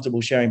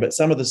comfortable sharing, but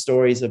some of the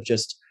stories of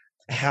just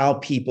how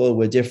people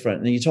were different.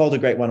 And you told a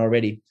great one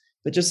already,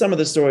 but just some of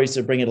the stories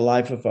to bring it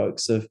alive for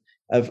folks of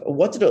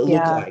what did it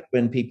look like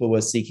when people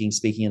were seeking,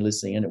 speaking, and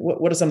listening? And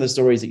what are some of the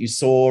stories that you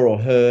saw or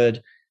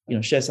heard?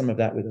 Share some of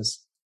that with us.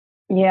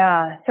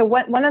 Yeah. So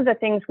one of the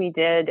things we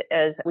did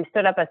is we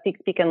stood up a Seek,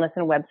 Speak, and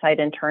Listen website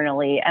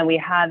internally, and we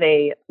have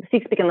a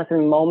Seek, Speak, and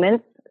Listen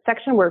moments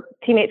section where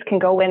teammates can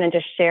go in and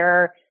just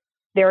share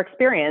their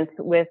experience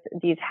with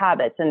these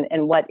habits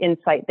and what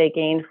insight they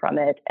gained from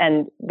it.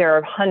 And there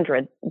are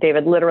hundreds,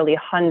 David, literally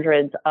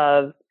hundreds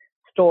of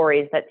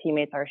stories that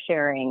teammates are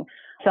sharing.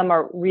 Some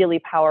are really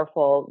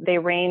powerful. They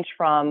range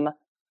from,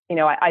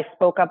 I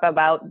spoke up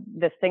about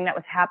this thing that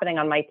was happening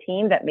on my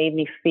team that made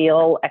me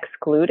feel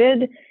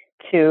excluded,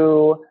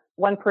 to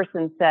one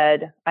person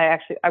said, I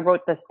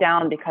wrote this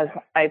down because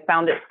I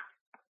found it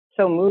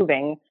so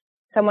moving.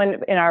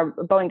 Someone in our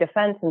Boeing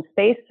Defense and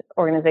Space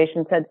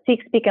organization said,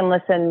 "Seek, speak, and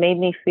listen made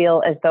me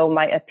feel as though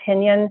my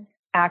opinion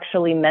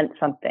actually meant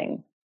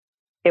something.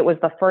 It was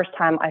the first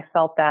time I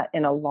felt that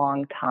in a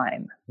long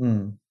time."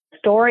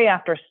 Story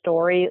after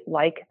story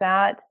like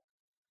that.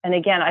 And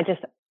again,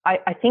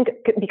 I think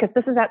because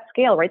this is at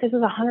scale, right? This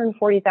is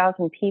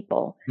 140,000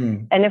 people.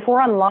 And if we're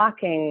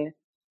unlocking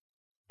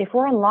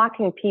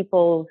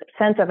people's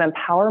sense of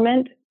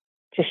empowerment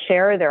to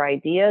share their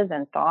ideas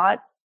and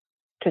thoughts,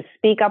 to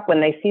speak up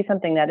when they see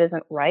something that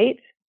isn't right,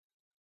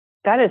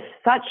 that is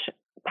such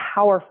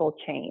powerful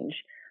change.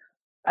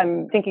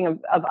 I'm thinking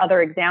of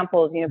other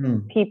examples.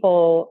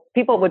 People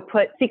would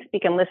put Seek,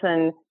 Speak, and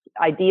Listen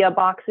idea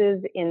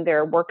boxes in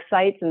their work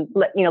sites and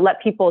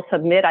let people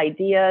submit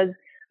ideas.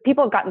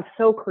 People have gotten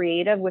so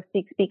creative with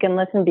Seek, Speak, and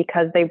Listen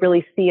because they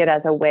really see it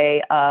as a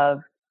way of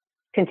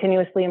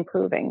continuously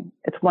improving.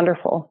 It's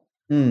wonderful.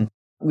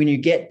 When you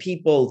get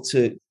people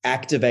to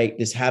activate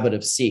this habit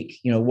of seek,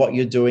 what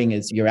you're doing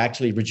is you're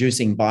actually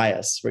reducing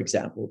bias, for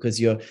example,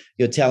 because you're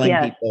telling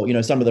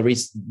people, some of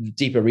the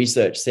deeper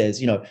research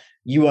says,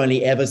 you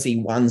only ever see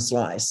one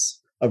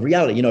slice of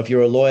reality. If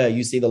you're a lawyer,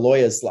 you see the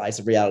lawyer's slice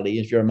of reality.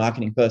 If you're a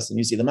marketing person,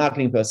 you see the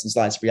marketing person's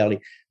slice of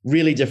reality,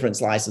 really different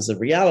slices of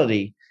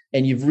reality.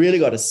 And you've really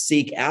got to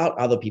seek out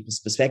other people's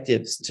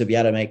perspectives to be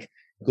able to make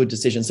good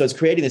decisions. So it's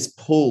creating this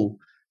pull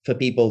for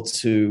people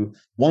to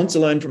want to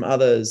learn from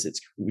others,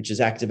 which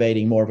is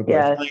activating more of a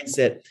growth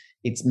mindset.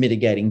 It's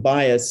mitigating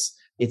bias.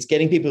 It's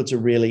getting people to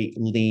really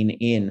lean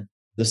in.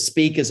 The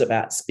speak is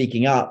about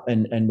speaking up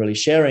and really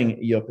sharing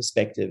your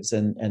perspectives.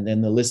 And then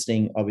the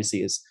listening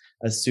obviously is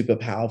a super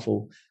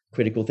powerful,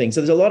 critical thing.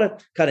 So there's a lot of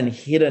kind of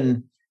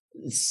hidden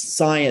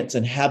science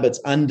and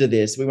habits under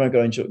this. We won't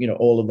go into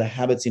all of the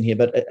habits in here,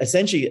 but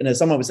essentially, and as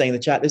someone was saying in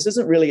the chat, this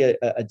isn't really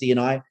a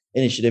D&I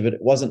initiative.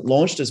 It wasn't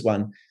launched as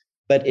one,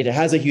 but it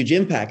has a huge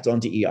impact on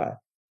DEI.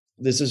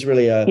 This is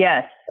really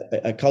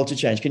a culture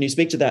change. Can you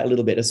speak to that a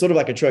little bit? It's sort of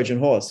like a Trojan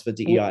horse for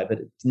DEI, but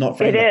it's not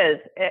framed.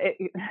 It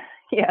is.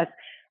 Yes.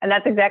 And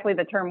that's exactly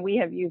the term we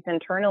have used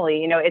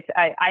internally.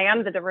 I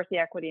am the diversity,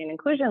 equity, and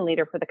inclusion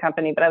leader for the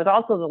company, but I was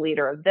also the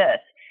leader of this.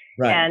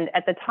 Right. And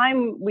at the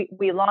time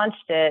we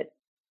launched it,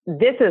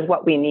 this is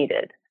what we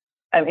needed.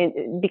 I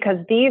mean, because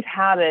these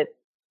habits,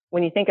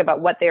 when you think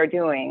about what they are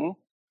doing,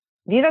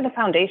 these are the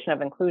foundation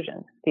of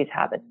inclusion, these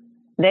habits.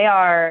 They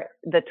are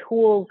the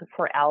tools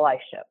for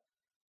allyship,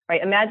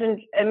 right?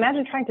 Imagine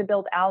trying to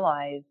build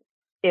allies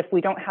if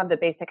we don't have the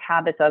basic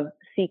habits of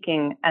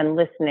seeking and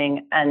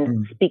listening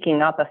and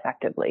speaking up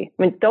effectively.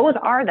 I mean, those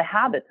are the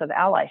habits of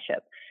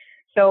allyship.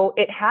 So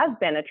it has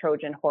been a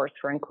Trojan horse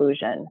for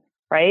inclusion,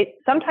 right?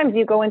 Sometimes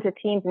you go into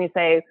teams and you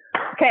say,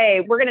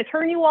 okay, we're going to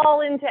turn you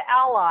all into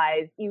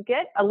allies. You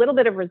get a little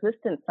bit of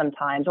resistance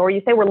sometimes, or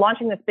you say, we're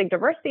launching this big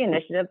diversity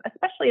initiative,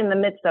 especially in the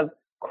midst of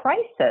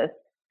crisis.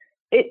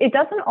 It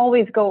doesn't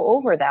always go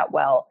over that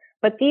well.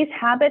 But these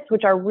habits,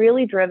 which are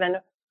really driven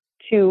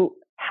to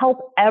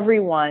help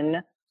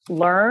everyone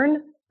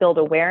learn, build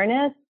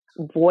awareness,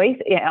 voice,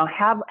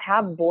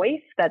 have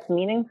voice that's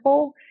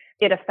meaningful,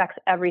 it affects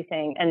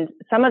everything. And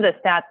some of the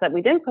stats that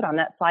we didn't put on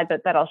that slide,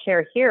 but that I'll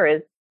share here,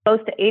 is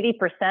close to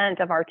 80%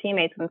 of our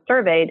teammates when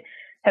surveyed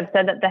have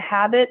said that the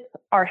habits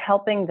are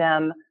helping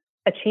them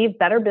achieve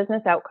better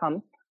business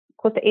outcomes.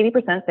 Close to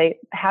 80% say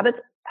habits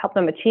help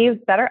them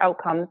achieve better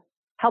outcomes,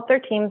 help their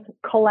teams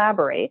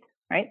collaborate,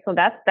 right? So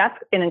that's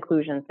an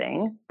inclusion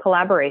thing,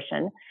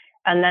 collaboration.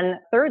 And then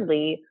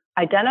thirdly,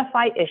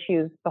 identify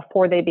issues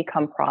before they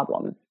become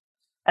problems.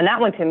 And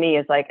that one to me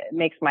is like, it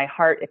makes my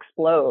heart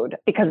explode,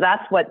 because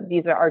that's what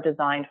these are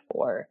designed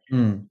for.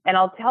 And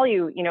I'll tell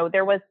you,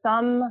 there was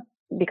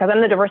because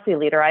I'm the diversity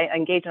leader, I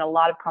engage in a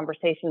lot of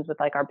conversations with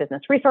like our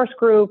business resource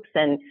groups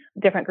and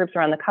different groups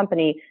around the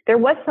company. There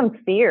was some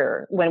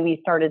fear when we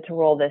started to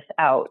roll this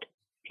out.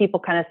 People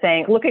kind of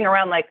saying, looking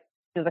around like,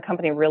 does the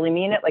company really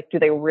mean it? Like, do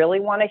they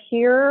really want to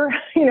hear,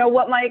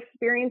 what my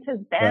experience has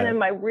been? Right.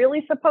 Am I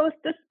really supposed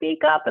to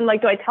speak up? And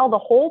like, do I tell the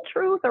whole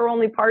truth or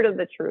only part of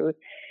the truth?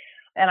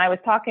 And I was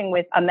talking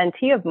with a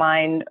mentee of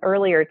mine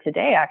earlier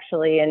today,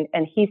 actually, and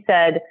he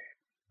said,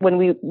 when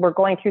we were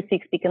going through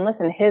Seek, Speak, and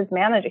Listen, his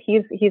manager,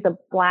 he's a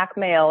Black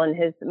male and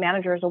his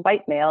manager is a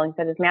white male. And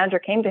said his manager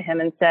came to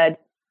him and said,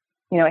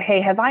 hey,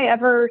 have I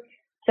ever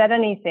said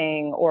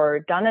anything or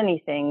done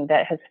anything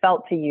that has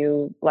felt to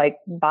you like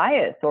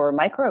bias or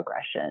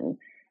microaggression?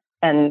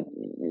 And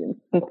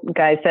the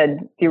guy said,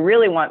 do you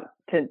really want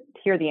to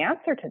hear the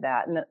answer to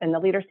that? And the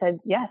leader said,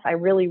 yes, I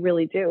really,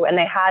 really do. And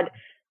they had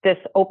this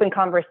open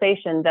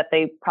conversation that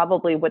they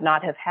probably would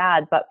not have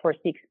had but for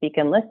Seek, Speak,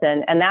 and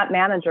Listen. And that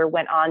manager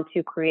went on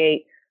to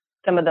create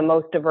some of the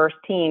most diverse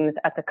teams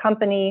at the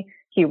company.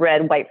 He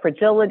read White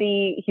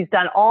Fragility. He's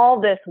done all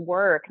this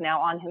work now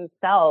on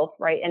himself,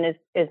 right? And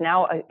is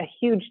now a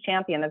huge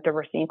champion of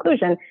diversity and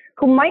inclusion,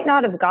 who might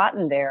not have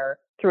gotten there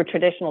through a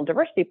traditional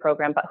diversity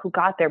program, but who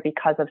got there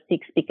because of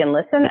Seek, Speak, and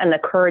Listen and the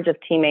courage of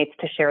teammates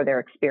to share their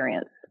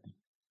experience.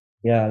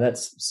 Yeah,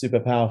 that's super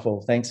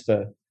powerful. Thanks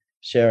for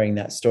sharing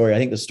that story. I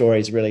think the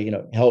stories really,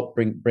 help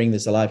bring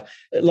this alive.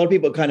 A lot of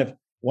people are kind of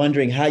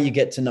wondering how you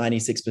get to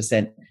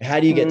 96%.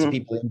 How do you get to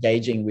people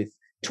engaging with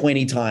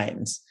 20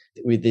 times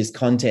with this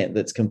content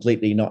that's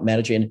completely not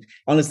mandatory? And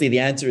honestly, the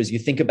answer is you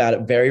think about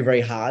it very, very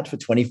hard for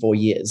 24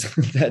 years.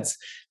 That's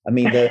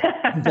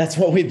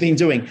what we've been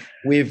doing.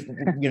 We're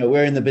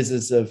in the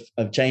business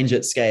of change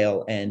at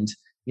scale and,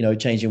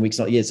 changing weeks,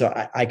 not years. So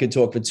I could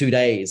talk for 2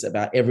 days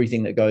about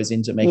everything that goes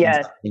into making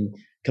something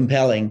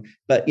compelling.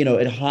 But,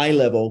 at high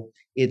level,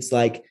 it's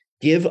like,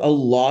 give a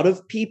lot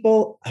of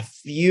people a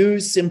few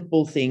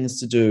simple things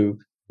to do,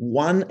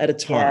 one at a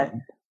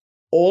time,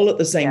 all at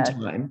the same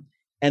time,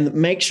 and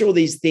make sure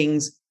these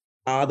things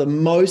are the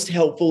most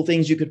helpful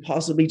things you could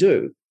possibly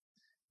do,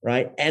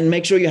 right? And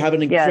make sure you have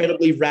an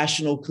incredibly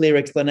rational, clear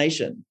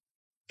explanation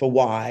for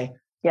why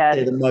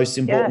they're the most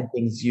important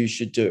things you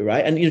should do,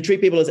 right? And treat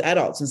people as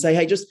adults and say,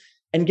 hey,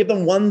 and give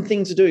them one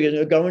thing to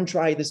do. Go and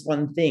try this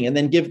one thing, and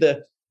then give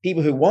the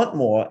people who want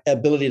more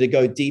ability to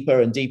go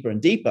deeper and deeper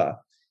and deeper.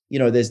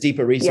 There's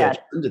deeper research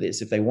into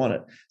this if they want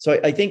it. So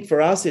I think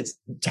for us, it's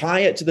tie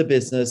it to the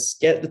business,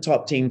 get the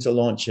top team to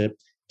launch it,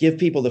 give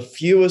people the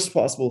fewest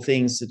possible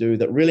things to do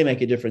that really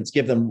make a difference,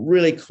 give them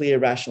really clear,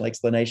 rational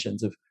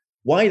explanations of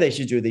why they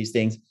should do these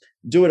things,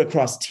 do it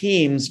across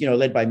teams,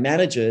 led by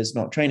managers,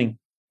 not training,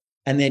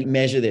 and then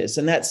measure this.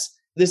 And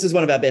this is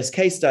one of our best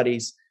case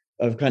studies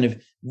of kind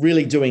of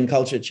really doing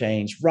culture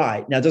change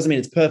right. Now, it doesn't mean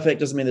it's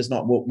perfect, doesn't mean there's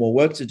not more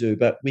work to do,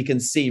 but we can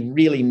see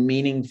really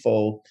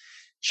meaningful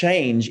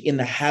change in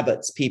the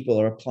habits people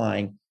are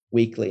applying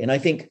weekly. And I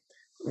think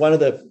one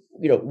of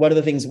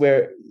the things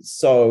we're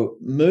so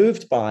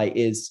moved by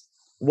is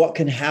what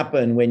can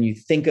happen when you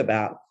think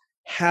about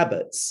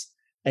habits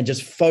and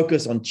just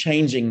focus on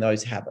changing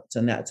those habits.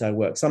 And that's our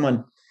work.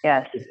 Someone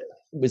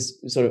was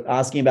sort of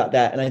asking about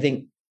that. And I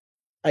think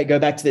I go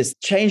back to this: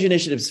 change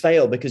initiatives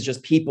fail because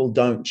just people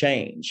don't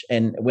change.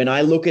 And when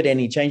I look at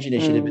any change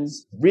initiative,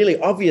 it's really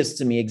obvious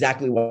to me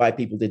exactly why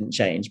people didn't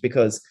change,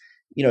 because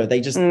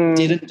they just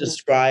didn't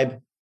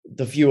describe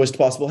the fewest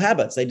possible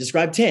habits. They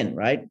described 10,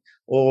 right?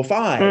 Or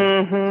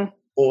 5,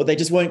 or they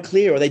just weren't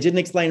clear, or they didn't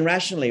explain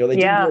rationally, or they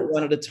didn't do it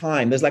one at a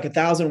time. There's like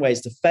 1,000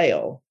 ways to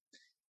fail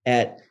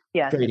at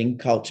creating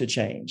culture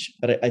change.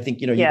 But I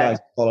think, you guys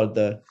followed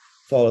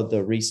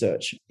the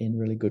research in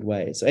really good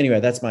ways. So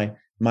anyway, that's my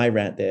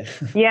rant there.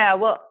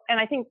 Well, and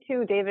I think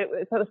too, David,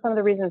 so some of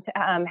the reasons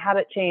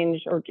habit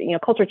change or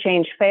culture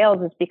change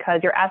fails is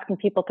because you're asking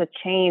people to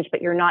change,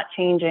 but you're not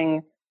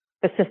changing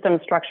the system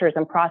structures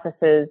and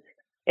processes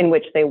in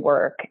which they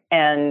work.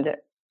 And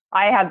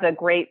I have the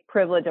great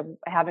privilege of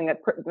having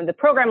the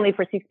program lead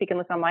for Seek, Speak, and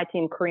Listen on my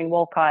team, Corinne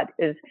Wolcott,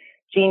 is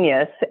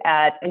genius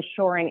at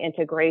ensuring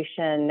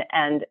integration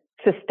and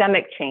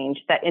systemic change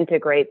that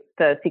integrates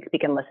the Seek,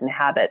 Speak, and Listen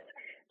habits.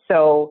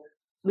 So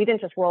we didn't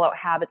just roll out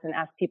habits and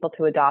ask people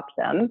to adopt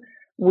them.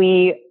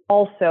 We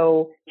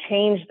also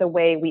changed the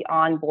way we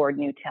onboard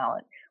new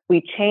talent.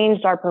 We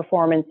changed our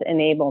performance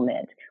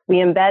enablement. We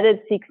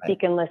embedded Seek,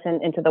 Speak, and Listen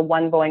into the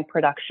One Boeing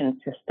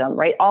production system,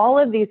 right? All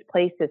of these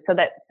places, so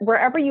that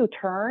wherever you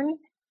turn,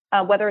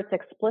 whether it's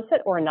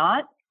explicit or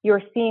not,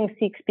 you're seeing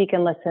Seek, Speak,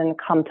 and Listen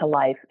come to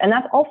life. And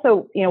that's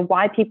also,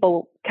 why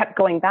people kept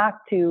going back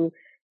to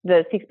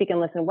the Seek, Speak, and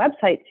Listen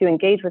website to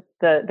engage with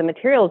the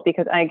materials,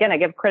 because again, I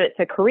give credit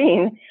to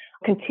Corinne,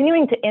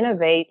 continuing to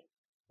innovate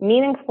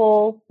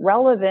meaningful,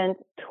 relevant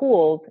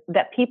tools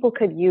that people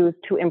could use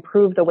to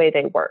improve the way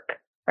they work.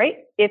 Right?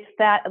 It's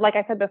that, like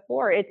I said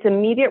before, it's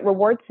immediate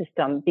reward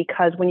system,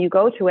 because when you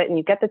go to it and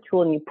you get the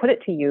tool and you put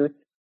it to use,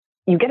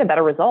 you get a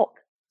better result.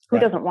 Who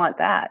doesn't want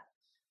that?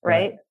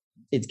 Right?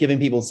 It's giving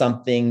people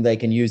something they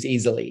can use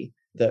easily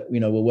that,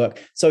 will work.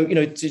 So,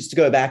 just to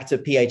go back to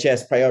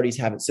PHS, priorities,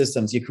 habits,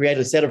 systems, you create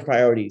a set of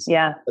priorities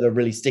that are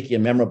really sticky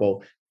and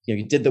memorable.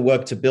 You did the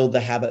work to build the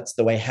habits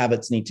the way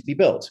habits need to be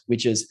built,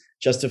 which is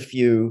just a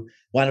few,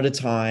 one at a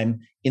time,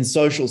 in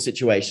social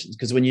situations.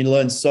 Because when you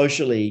learn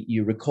socially,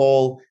 you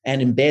recall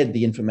and embed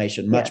the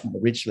information much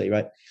more richly,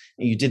 right?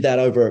 And you did that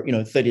over,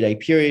 30-day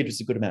period, which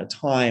is a good amount of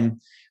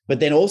time. But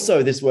then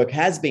also this work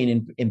has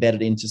been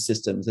embedded into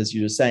systems, as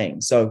you were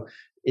saying. So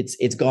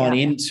it's gone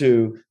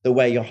into the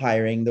way you're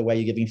hiring, the way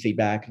you're giving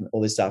feedback and all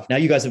this stuff. Now,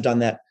 you guys have done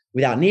that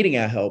without needing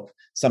our help.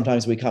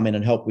 Sometimes we come in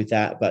and help with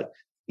that, but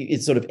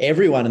it's sort of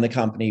everyone in the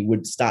company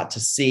would start to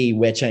see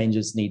where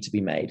changes need to be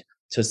made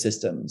to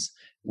systems.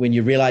 When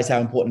you realize how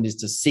important it is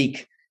to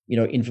seek,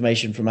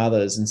 information from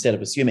others instead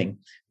of assuming,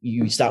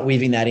 you start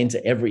weaving that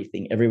into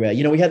everything, everywhere.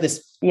 We had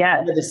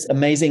this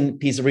amazing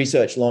piece of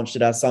research launched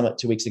at our summit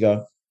 2 weeks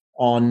ago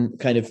on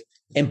kind of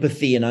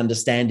empathy and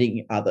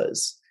understanding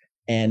others.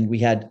 And we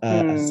had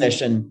a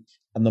session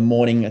on the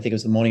morning, I think it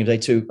was the morning of day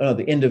 2,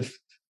 the end of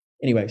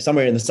anyway,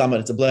 somewhere in the summer,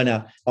 it's a blur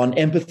now, on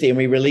empathy. And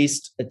we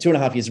released a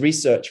 2.5 years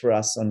research for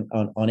us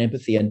on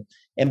empathy. And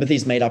empathy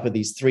is made up of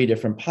these 3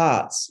 different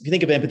parts. If you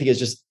think of empathy as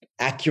just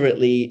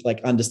accurately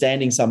like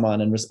understanding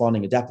someone and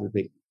responding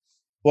adaptively,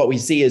 what we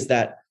see is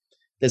that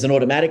there's an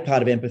automatic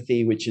part of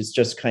empathy, which is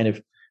just kind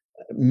of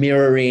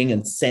mirroring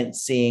and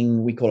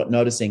sensing. We call it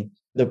noticing.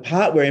 The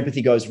part where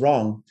empathy goes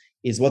wrong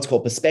is what's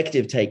called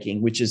perspective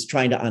taking, which is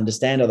trying to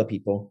understand other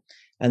people.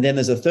 And then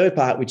there's a third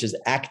part, which is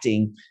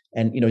acting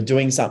and,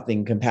 doing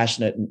something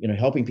compassionate and,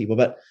 helping people.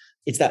 But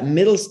it's that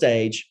middle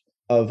stage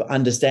of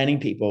understanding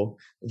people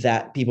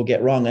that people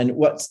get wrong. And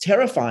what's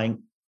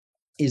terrifying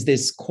is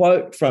this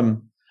quote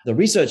from the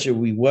researcher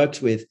we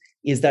worked with,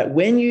 is that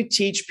when you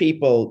teach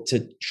people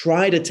to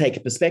try to take a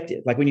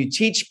perspective, like when you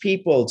teach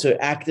people to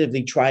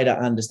actively try to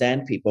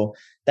understand people,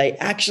 they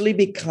actually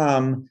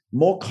become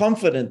more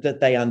confident that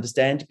they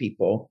understand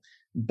people,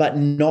 but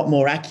not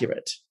more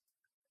accurate.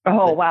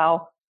 Oh,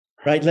 wow.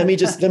 Right. Let me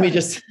just say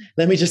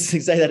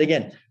that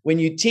again. When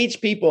you teach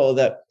people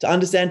that to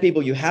understand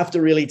people, you have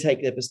to really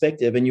take their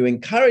perspective, and you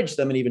encourage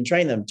them and even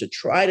train them to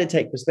try to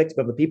take perspective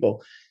of the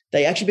people,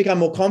 they actually become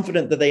more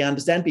confident that they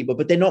understand people,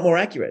 but they're not more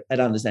accurate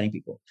at understanding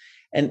people.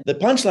 And the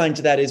punchline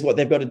to that is what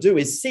they've got to do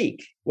is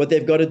seek. What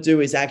they've got to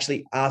do is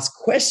actually ask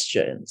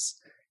questions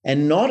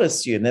and not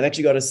assume. They've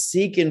actually got to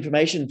seek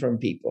information from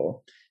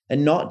people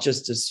and not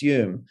just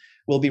assume.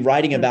 We'll be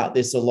writing about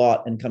this a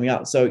lot and coming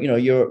out. So,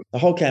 the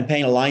whole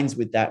campaign aligns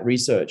with that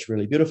research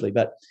really beautifully.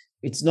 But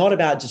it's not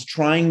about just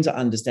trying to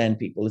understand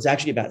people. It's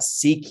actually about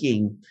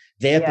seeking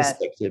their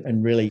perspective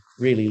and really,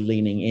 really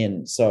leaning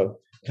in. So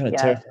kind of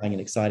terrifying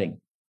and exciting.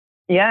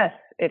 Yes,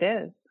 it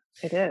is.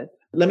 It is.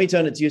 Let me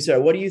turn it to you,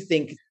 Sarah. What do you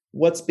think?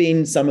 What's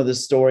been some of the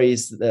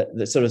stories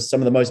that sort of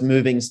some of the most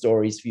moving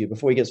stories for you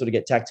before we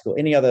get tactical?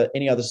 Any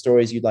other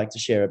stories you'd like to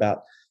share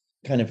about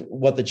kind of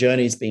what the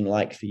journey's been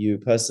like for you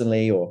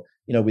personally, or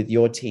with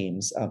your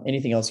teams?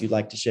 Anything else you'd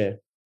like to share?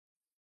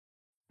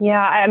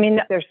 Yeah, I mean,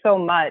 there's so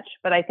much,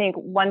 but I think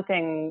one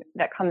thing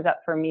that comes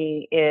up for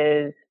me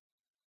is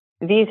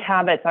these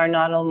habits are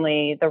not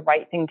only the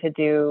right thing to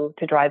do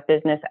to drive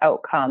business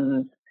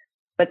outcomes,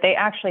 but they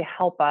actually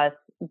help us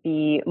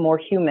be more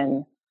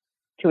human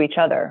to each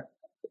other.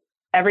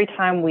 Every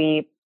time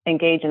we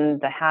engage in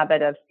the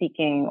habit of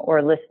seeking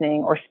or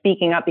listening or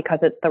speaking up because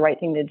it's the right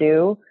thing to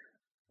do,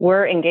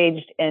 we're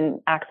engaged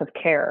in acts of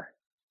care.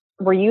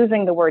 We're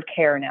using the word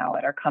care now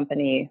at our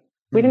company.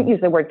 We didn't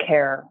use the word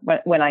care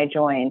when I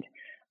joined.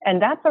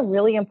 And that's a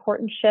really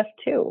important shift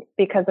too,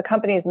 because the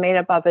company is made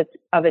up of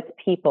its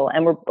people,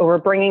 and we're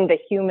bringing the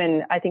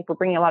human. I think we're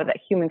bringing a lot of that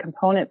human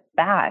component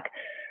back.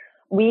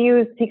 We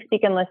used Seek,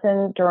 Speak, and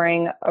Listen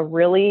during a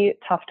really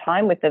tough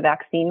time with the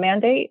vaccine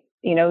mandate.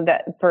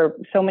 That for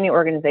so many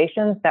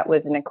organizations, that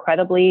was an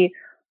incredibly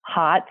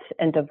hot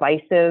and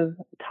divisive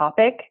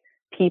topic.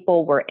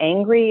 People were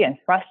angry and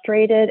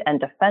frustrated and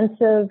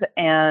defensive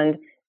and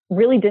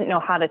really didn't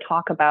know how to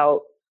talk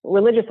about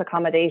religious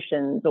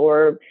accommodations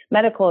or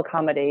medical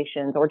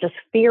accommodations or just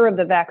fear of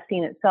the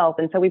vaccine itself.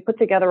 And so we put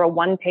together a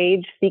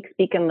 1-page Seek,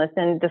 Speak, and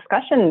Listen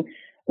discussion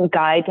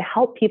guide to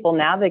help people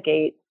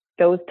navigate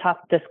those tough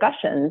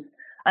discussions.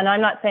 And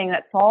I'm not saying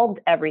that solved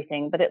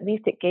everything, but at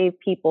least it gave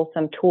people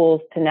some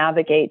tools to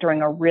navigate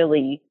during a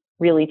really,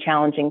 really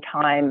challenging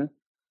time.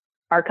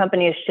 Our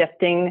company is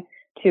shifting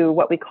to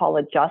what we call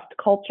a just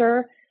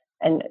culture.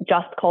 And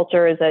just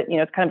culture is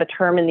it's kind of a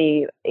term in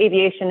the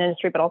aviation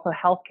industry, but also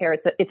healthcare.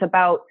 It's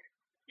about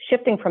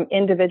shifting from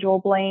individual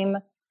blame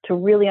to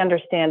really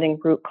understanding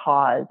root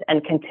cause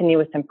and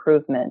continuous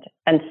improvement.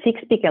 And Seek,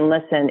 Speak, and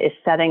Listen is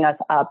setting us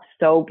up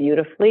so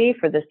beautifully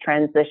for this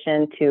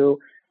transition to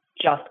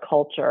just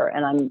culture.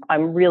 And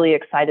I'm really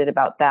excited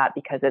about that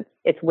because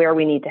it's where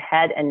we need to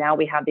head. And now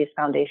we have these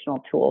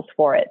foundational tools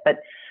for it. But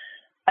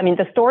I mean,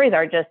 the stories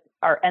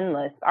are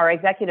endless. Our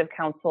executive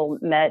council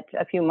met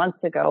a few months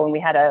ago, and we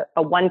had a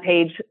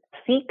 1-page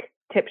Seek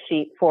tip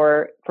sheet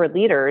for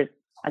leaders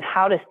on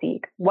how to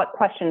seek, what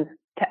questions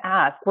to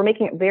ask. We're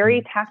making it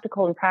very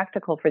tactical and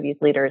practical for these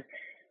leaders.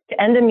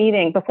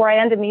 Before I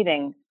end a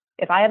meeting,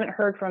 if I haven't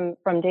heard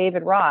from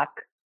David Rock,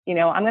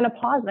 I'm going to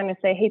pause and I'm going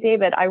to say, hey,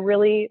 David, I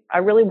really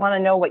want to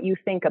know what you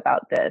think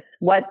about this.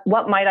 What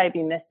might I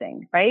be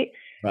missing? Right.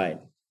 Right.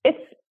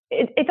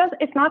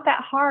 It's not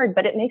that hard,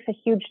 but it makes a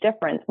huge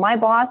difference. My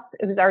boss,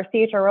 who's our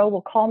CHRO,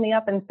 will call me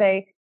up and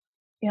say,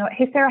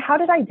 hey, Sarah, how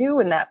did I do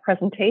in that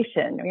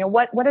presentation?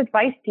 What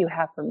advice do you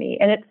have for me?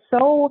 And it's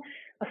so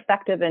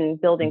effective in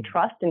building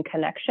trust and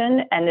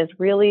connection, and is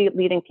really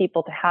leading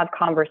people to have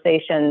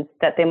conversations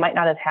that they might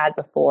not have had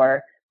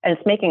before. And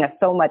it's making us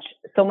so much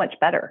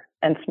better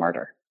and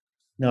smarter.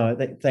 No,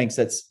 thanks.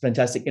 That's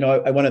fantastic.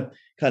 I want to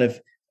kind of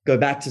go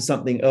back to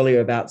something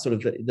earlier about sort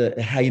of the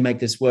how you make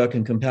this work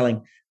and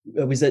compelling.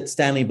 I was at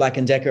Stanley Black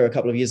 & Decker a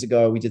couple of years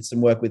ago. We did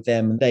some work with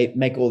them. They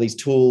make all these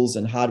tools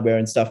and hardware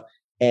and stuff.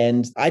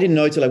 And I didn't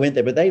know till I went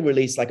there, but they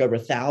release like over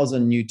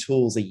 1,000 new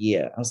tools a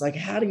year. I was like,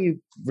 how do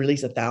you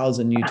release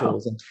 1,000 new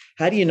tools? And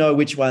how do you know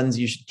which ones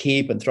you should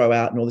keep and throw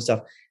out and all this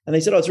stuff? And they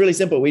said, it's really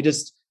simple. We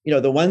just,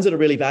 the ones that are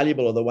really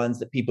valuable are the ones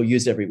that people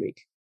use every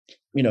week.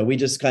 we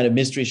just kind of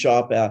mystery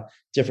shop our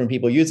different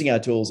people using our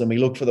tools, and we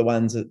look for the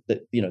ones that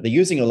they're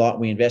using a lot,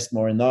 and we invest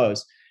more in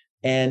those.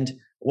 And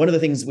one of the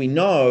things we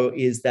know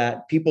is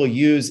that people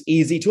use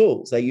easy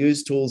tools. They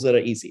use tools that are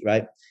easy,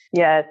 right?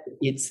 Yes.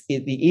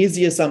 The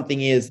easier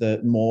something is, the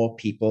more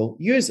people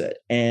use it.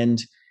 And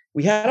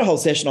we had a whole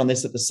session on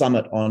this at the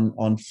summit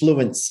on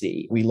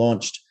fluency. We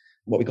launched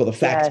what we call the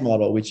FACT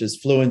model, which is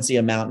fluency,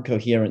 amount,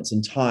 coherence,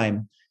 and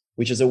time,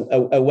 which is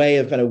a way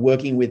of kind of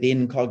working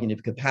within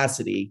cognitive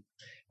capacity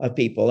of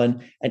people.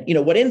 And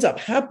what ends up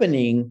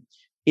happening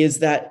is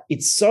that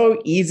it's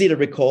so easy to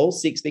recall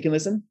Seek, Speak, and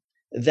Listen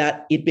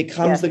that it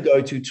becomes the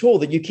go-to tool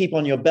that you keep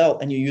on your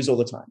belt and you use all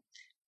the time.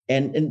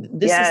 And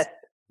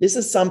this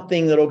is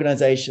something that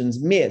organizations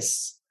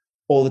miss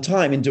all the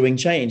time in doing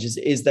change,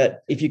 is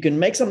that if you can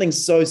make something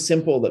so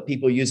simple that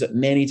people use it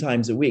many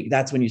times a week,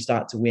 that's when you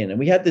start to win. And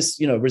we had this,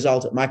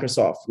 result at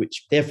Microsoft,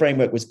 which their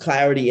framework was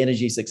clarity,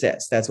 energy,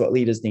 success. That's what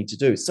leaders need to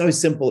do. So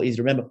simple, easy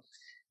to remember.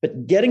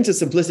 But getting to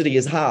simplicity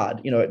is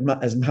hard.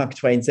 As Mark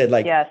Twain said,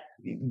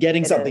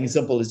 getting something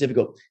simple is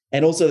difficult.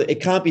 And also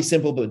it can't be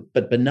simple,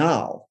 but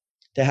banal.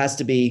 There has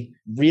to be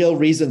real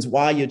reasons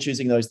why you're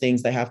choosing those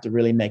things. They have to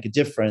really make a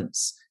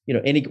difference.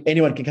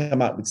 Anyone can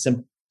come up with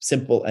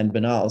simple and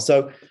banal.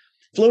 So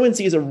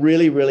fluency is a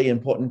really, really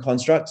important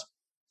construct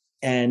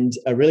and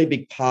a really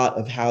big part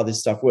of how this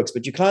stuff works.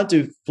 But you can't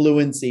do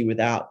fluency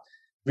without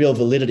real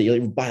validity,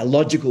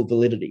 biological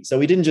validity. So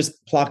we didn't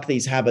just pluck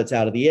these habits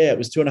out of the air. It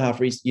was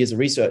 2.5 years of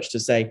research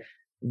to say,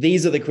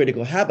 these are the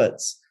critical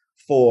habits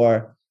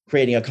for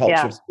creating a culture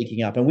of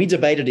speaking up. And we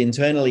debated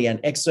internally and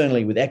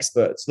externally with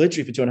experts,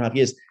 literally for 2.5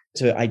 years,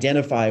 to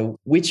identify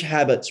which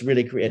habits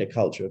really create a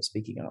culture of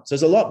speaking up. So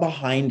there's a lot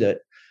behind it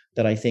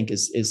that I think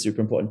is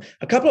super important.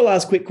 A couple of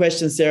last quick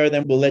questions, Sarah,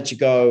 then we'll let you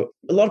go.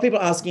 A lot of people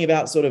asking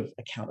about sort of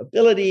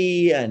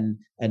accountability and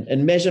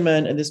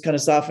measurement and this kind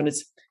of stuff. And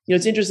it's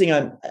interesting.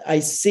 I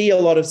see a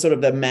lot of sort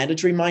of the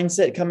mandatory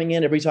mindset coming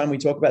in every time we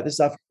talk about this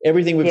stuff.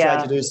 Everything we've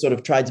tried to do is sort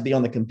of tried to be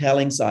on the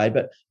compelling side.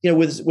 But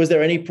was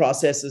there any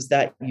processes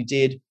that you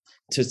did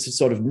to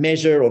sort of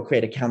measure or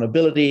create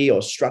accountability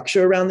or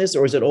structure around this,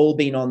 or has it all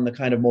been on the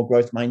kind of more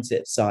growth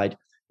mindset side?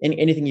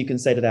 Anything you can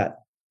say to that?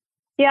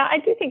 Yeah, I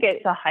do think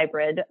it's a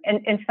hybrid.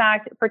 And in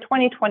fact, for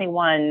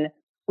 2021,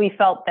 we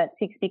felt that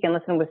Seek, Speak, and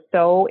Listen was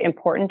so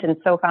important and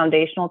so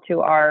foundational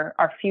to our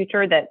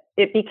future that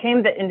it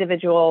became the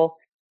individual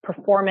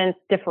performance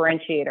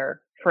differentiator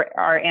for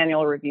our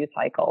annual review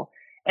cycle.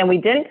 And we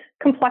didn't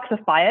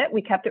complexify it.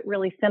 We kept it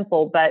really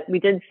simple, but we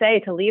did say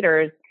to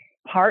leaders,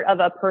 part of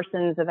a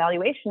person's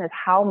evaluation is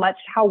how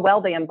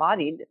well they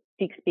embodied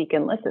Seek, Speak,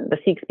 and Listen, the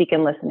Seek, Speak,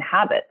 and Listen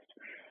habits.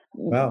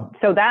 Wow.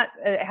 So that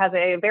has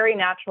a very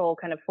natural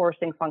kind of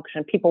forcing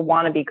function. People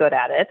want to be good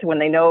at it when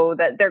they know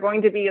that they're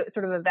going to be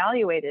sort of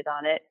evaluated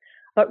on it.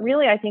 But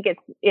really, I think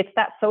it's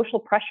that social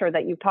pressure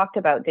that you've talked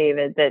about,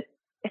 David, that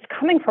it's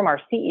coming from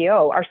our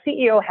CEO. Our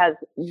CEO has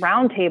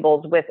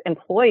roundtables with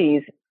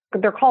employees.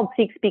 They're called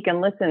Seek, Speak, and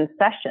Listen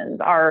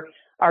sessions. Our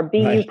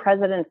BU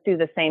presidents do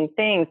the same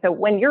thing. So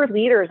when your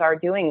leaders are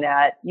doing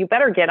that, you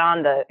better get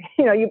on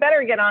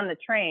the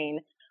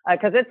train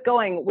because it's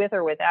going with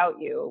or without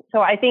you.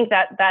 So I think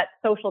that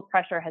social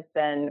pressure has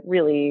been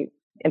really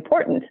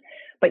important.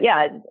 But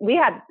yeah,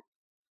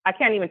 I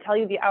can't even tell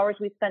you the hours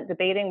we spent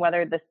debating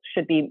whether this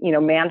should be,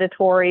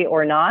 mandatory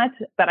or not.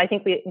 But I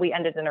think we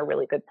ended in a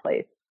really good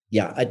place.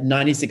 Yeah, at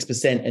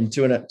 96% and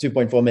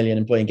 2.4 million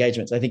employee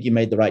engagements, I think you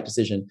made the right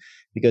decision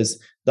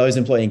because those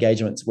employee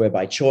engagements were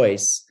by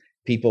choice.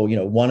 People,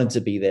 wanted to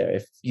be there.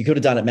 If you could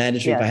have done it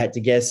mandatory, if I had to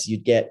guess,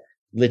 you'd get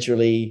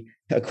literally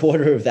a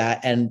quarter of that,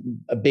 and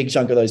a big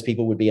chunk of those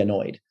people would be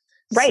annoyed.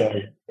 Right. So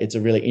it's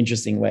a really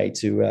interesting way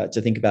to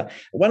think about.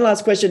 One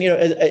last question,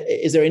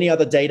 is there any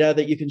other data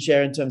that you can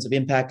share in terms of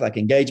impact, like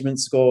engagement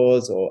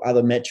scores or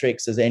other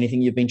metrics? Is there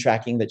anything you've been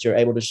tracking that you're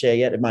able to share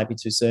yet? It might be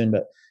too soon,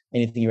 but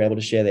anything you're able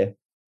to share there?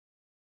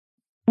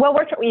 Well,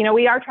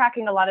 we are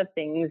tracking a lot of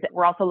things.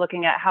 We're also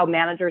looking at how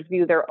managers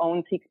view their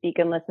own Seek, Speak,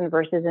 and Listen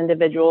versus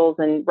individuals,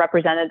 and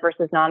represented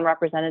versus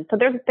non-represented. So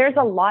there's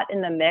a lot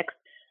in the mix.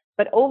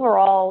 But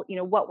overall,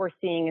 what we're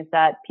seeing is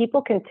that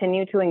people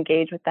continue to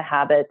engage with the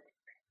habits.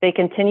 They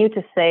continue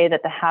to say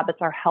that the habits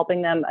are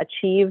helping them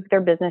achieve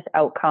their business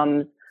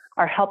outcomes,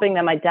 are helping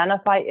them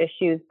identify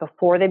issues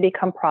before they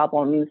become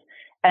problems.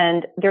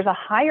 And there's a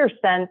higher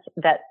sense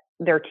that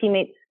their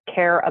teammates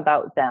care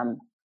about them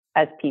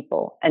as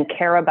people and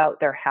care about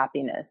their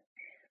happiness.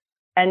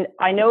 And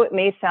I know it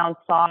may sound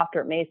soft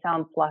or it may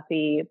sound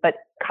fluffy, but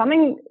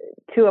coming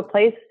to a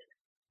place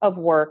of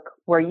work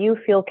where you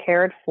feel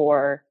cared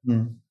for,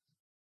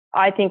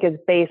 I think is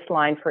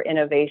baseline for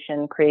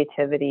innovation,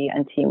 creativity,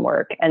 and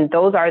teamwork. And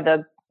those are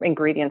the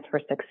ingredients for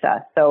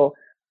success. So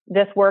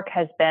this work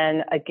has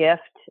been a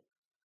gift,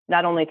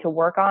 not only to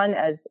work on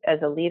as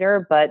a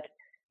leader, but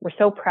we're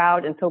so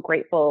proud and so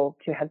grateful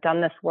to have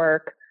done this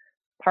work,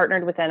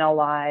 partnered with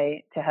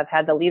NLI, to have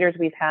had the leaders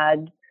we've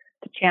had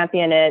to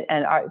champion it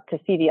and to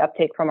see the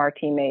uptake from our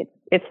teammates.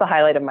 It's the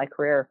highlight of my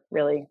career,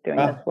 really, doing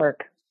this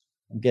work.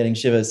 I'm getting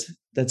shivers.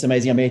 That's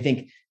amazing. I mean, I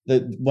think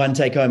the one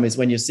take home is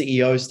when your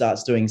CEO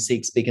starts doing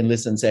Seek, Speak, and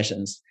Listen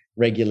sessions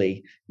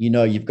regularly,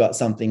 you've got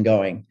something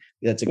going.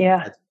 That's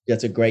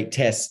a great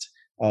test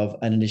of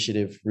an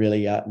initiative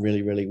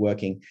really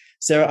working.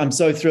 Sarah, I'm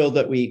so thrilled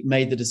that we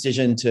made the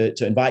decision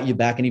to invite you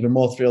back, and even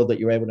more thrilled that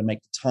you were able to make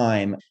the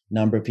time. A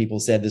number of people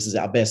said this is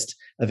our best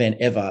event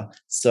ever.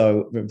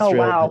 So I'm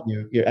thrilled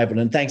that you're able,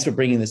 and thanks for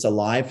bringing this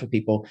alive for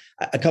people.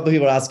 A couple of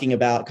people are asking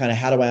about kind of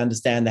how do I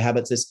understand the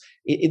habits.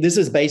 This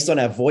is based on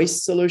our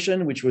voice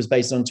solution, which was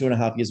based on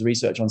 2.5 years of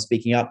research on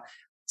speaking up.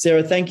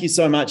 Sarah, thank you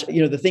so much.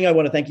 The thing I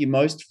want to thank you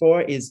most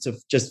for is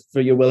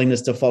for your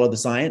willingness to follow the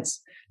science.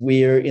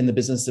 We're in the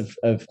business of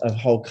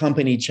whole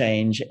company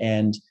change,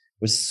 and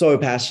we're so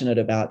passionate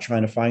about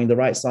trying to find the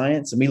right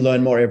science. And we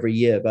learn more every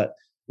year, but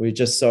we're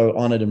just so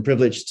honored and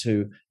privileged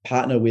to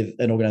partner with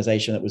an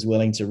organization that was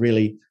willing to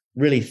really,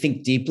 really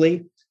think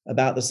deeply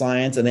about the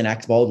science and then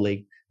act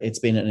boldly. It's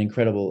been an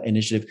incredible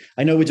initiative.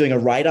 I know we're doing a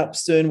write-up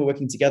soon. We're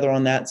working together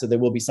on that. So there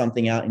will be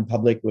something out in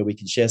public where we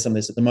can share some of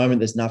this. At the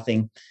moment, there's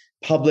nothing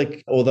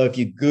public, although if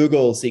you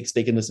Google Seek,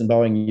 Speak, and Listen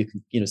Boeing, you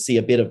can see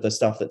a bit of the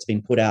stuff that's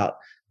been put out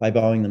by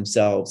Boeing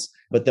themselves.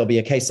 But there'll be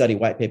a case study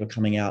white paper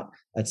coming out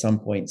at some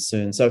point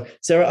soon. So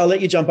Sarah, I'll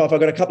let you jump off. I've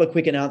got a couple of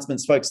quick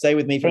announcements. Folks, stay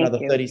with me for another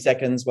 30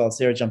 seconds while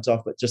Sarah jumps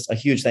off. But just a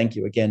huge thank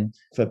you again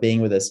for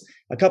being with us.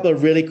 A couple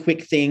of really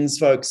quick things,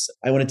 folks.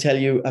 I want to tell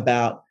you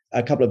about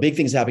a couple of big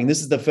things happening.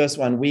 This is the first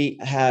one. We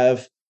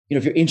have,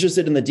 if you're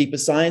interested in the deeper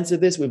science of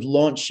this, we're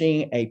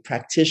launching a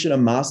practitioner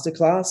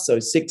masterclass. So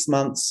 6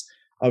 months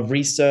of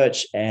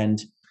research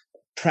and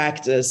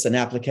practice and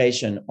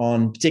application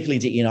on particularly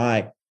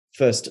DE&I.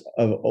 First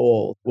of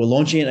all, we're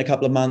launching it in a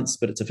couple of months,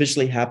 but it's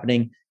officially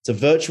happening. It's a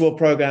virtual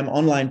program,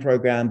 online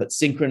program, but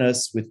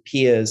synchronous with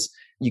peers.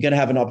 You're going to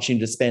have an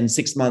opportunity to spend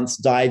 6 months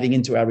diving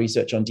into our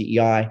research on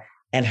DEI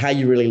and how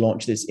you really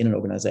launch this in an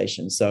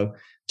organization. So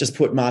just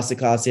put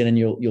masterclass in and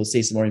you'll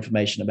see some more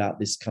information about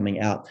this coming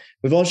out.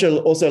 We've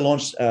also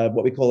launched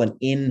what we call an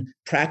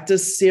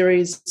in-practice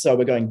series. So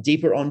we're going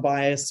deeper on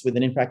bias with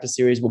an in-practice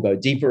series. We'll go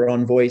deeper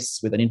on voice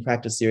with an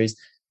in-practice series.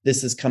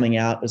 This is coming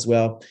out as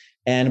well.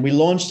 And we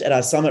launched at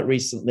our summit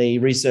recently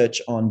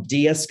research on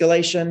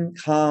de-escalation,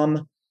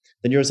 calm,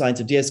 the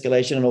neuroscience of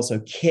de-escalation, and also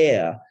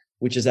care,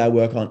 which is our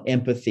work on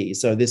empathy.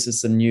 So this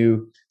is some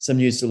new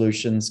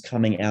solutions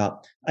coming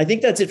out. I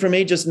think that's it for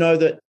me. Just know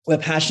that we're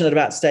passionate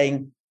about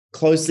staying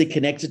closely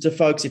connected to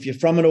folks. If you're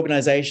from an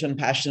organization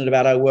passionate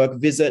about our work,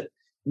 visit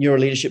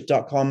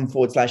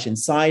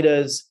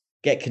neuroleadership.com/insiders,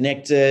 get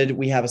connected.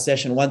 We have a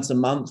session once a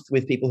month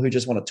with people who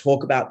just want to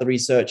talk about the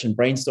research and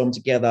brainstorm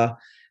together.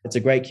 It's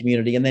a great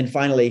community. And then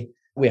finally,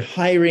 we're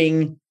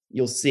hiring.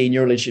 You'll see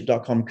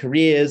neuroleadership.com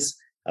careers.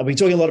 I'll be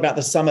talking a lot about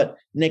the summit.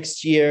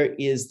 Next year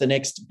is the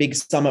next big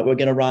summit we're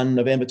going to run,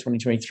 November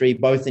 2023,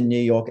 both in New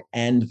York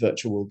and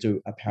virtual. We'll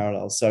do a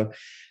parallel. So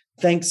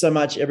thanks so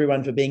much,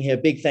 everyone, for being here.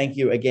 Big thank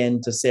you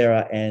again to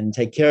Sarah, and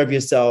take care of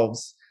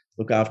yourselves,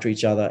 look after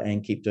each other,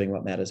 and keep doing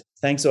what matters.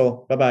 Thanks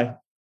all. Bye-bye.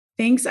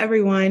 Thanks,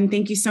 everyone.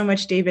 Thank you so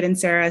much, David and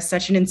Sarah.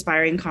 Such an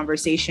inspiring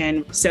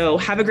conversation. So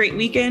have a great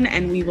weekend,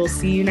 and we will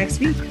see you next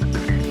week.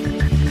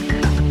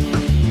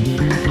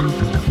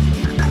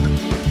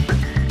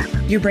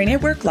 Your Brain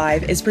at Work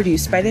Live is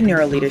produced by the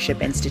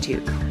Neuroleadership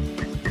Institute.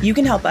 You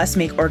can help us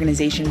make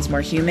organizations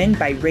more human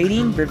by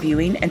rating,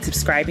 reviewing, and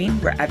subscribing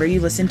wherever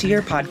you listen to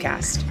your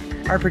podcast.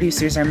 Our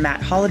producers are Matt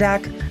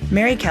Holodak,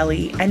 Mary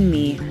Kelly, and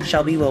me,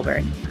 Shelby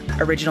Wilburn.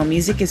 Original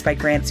music is by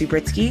Grant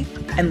Zubritsky,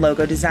 and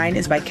logo design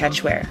is by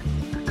Catchware.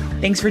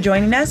 Thanks for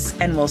joining us,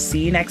 and we'll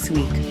see you next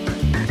week.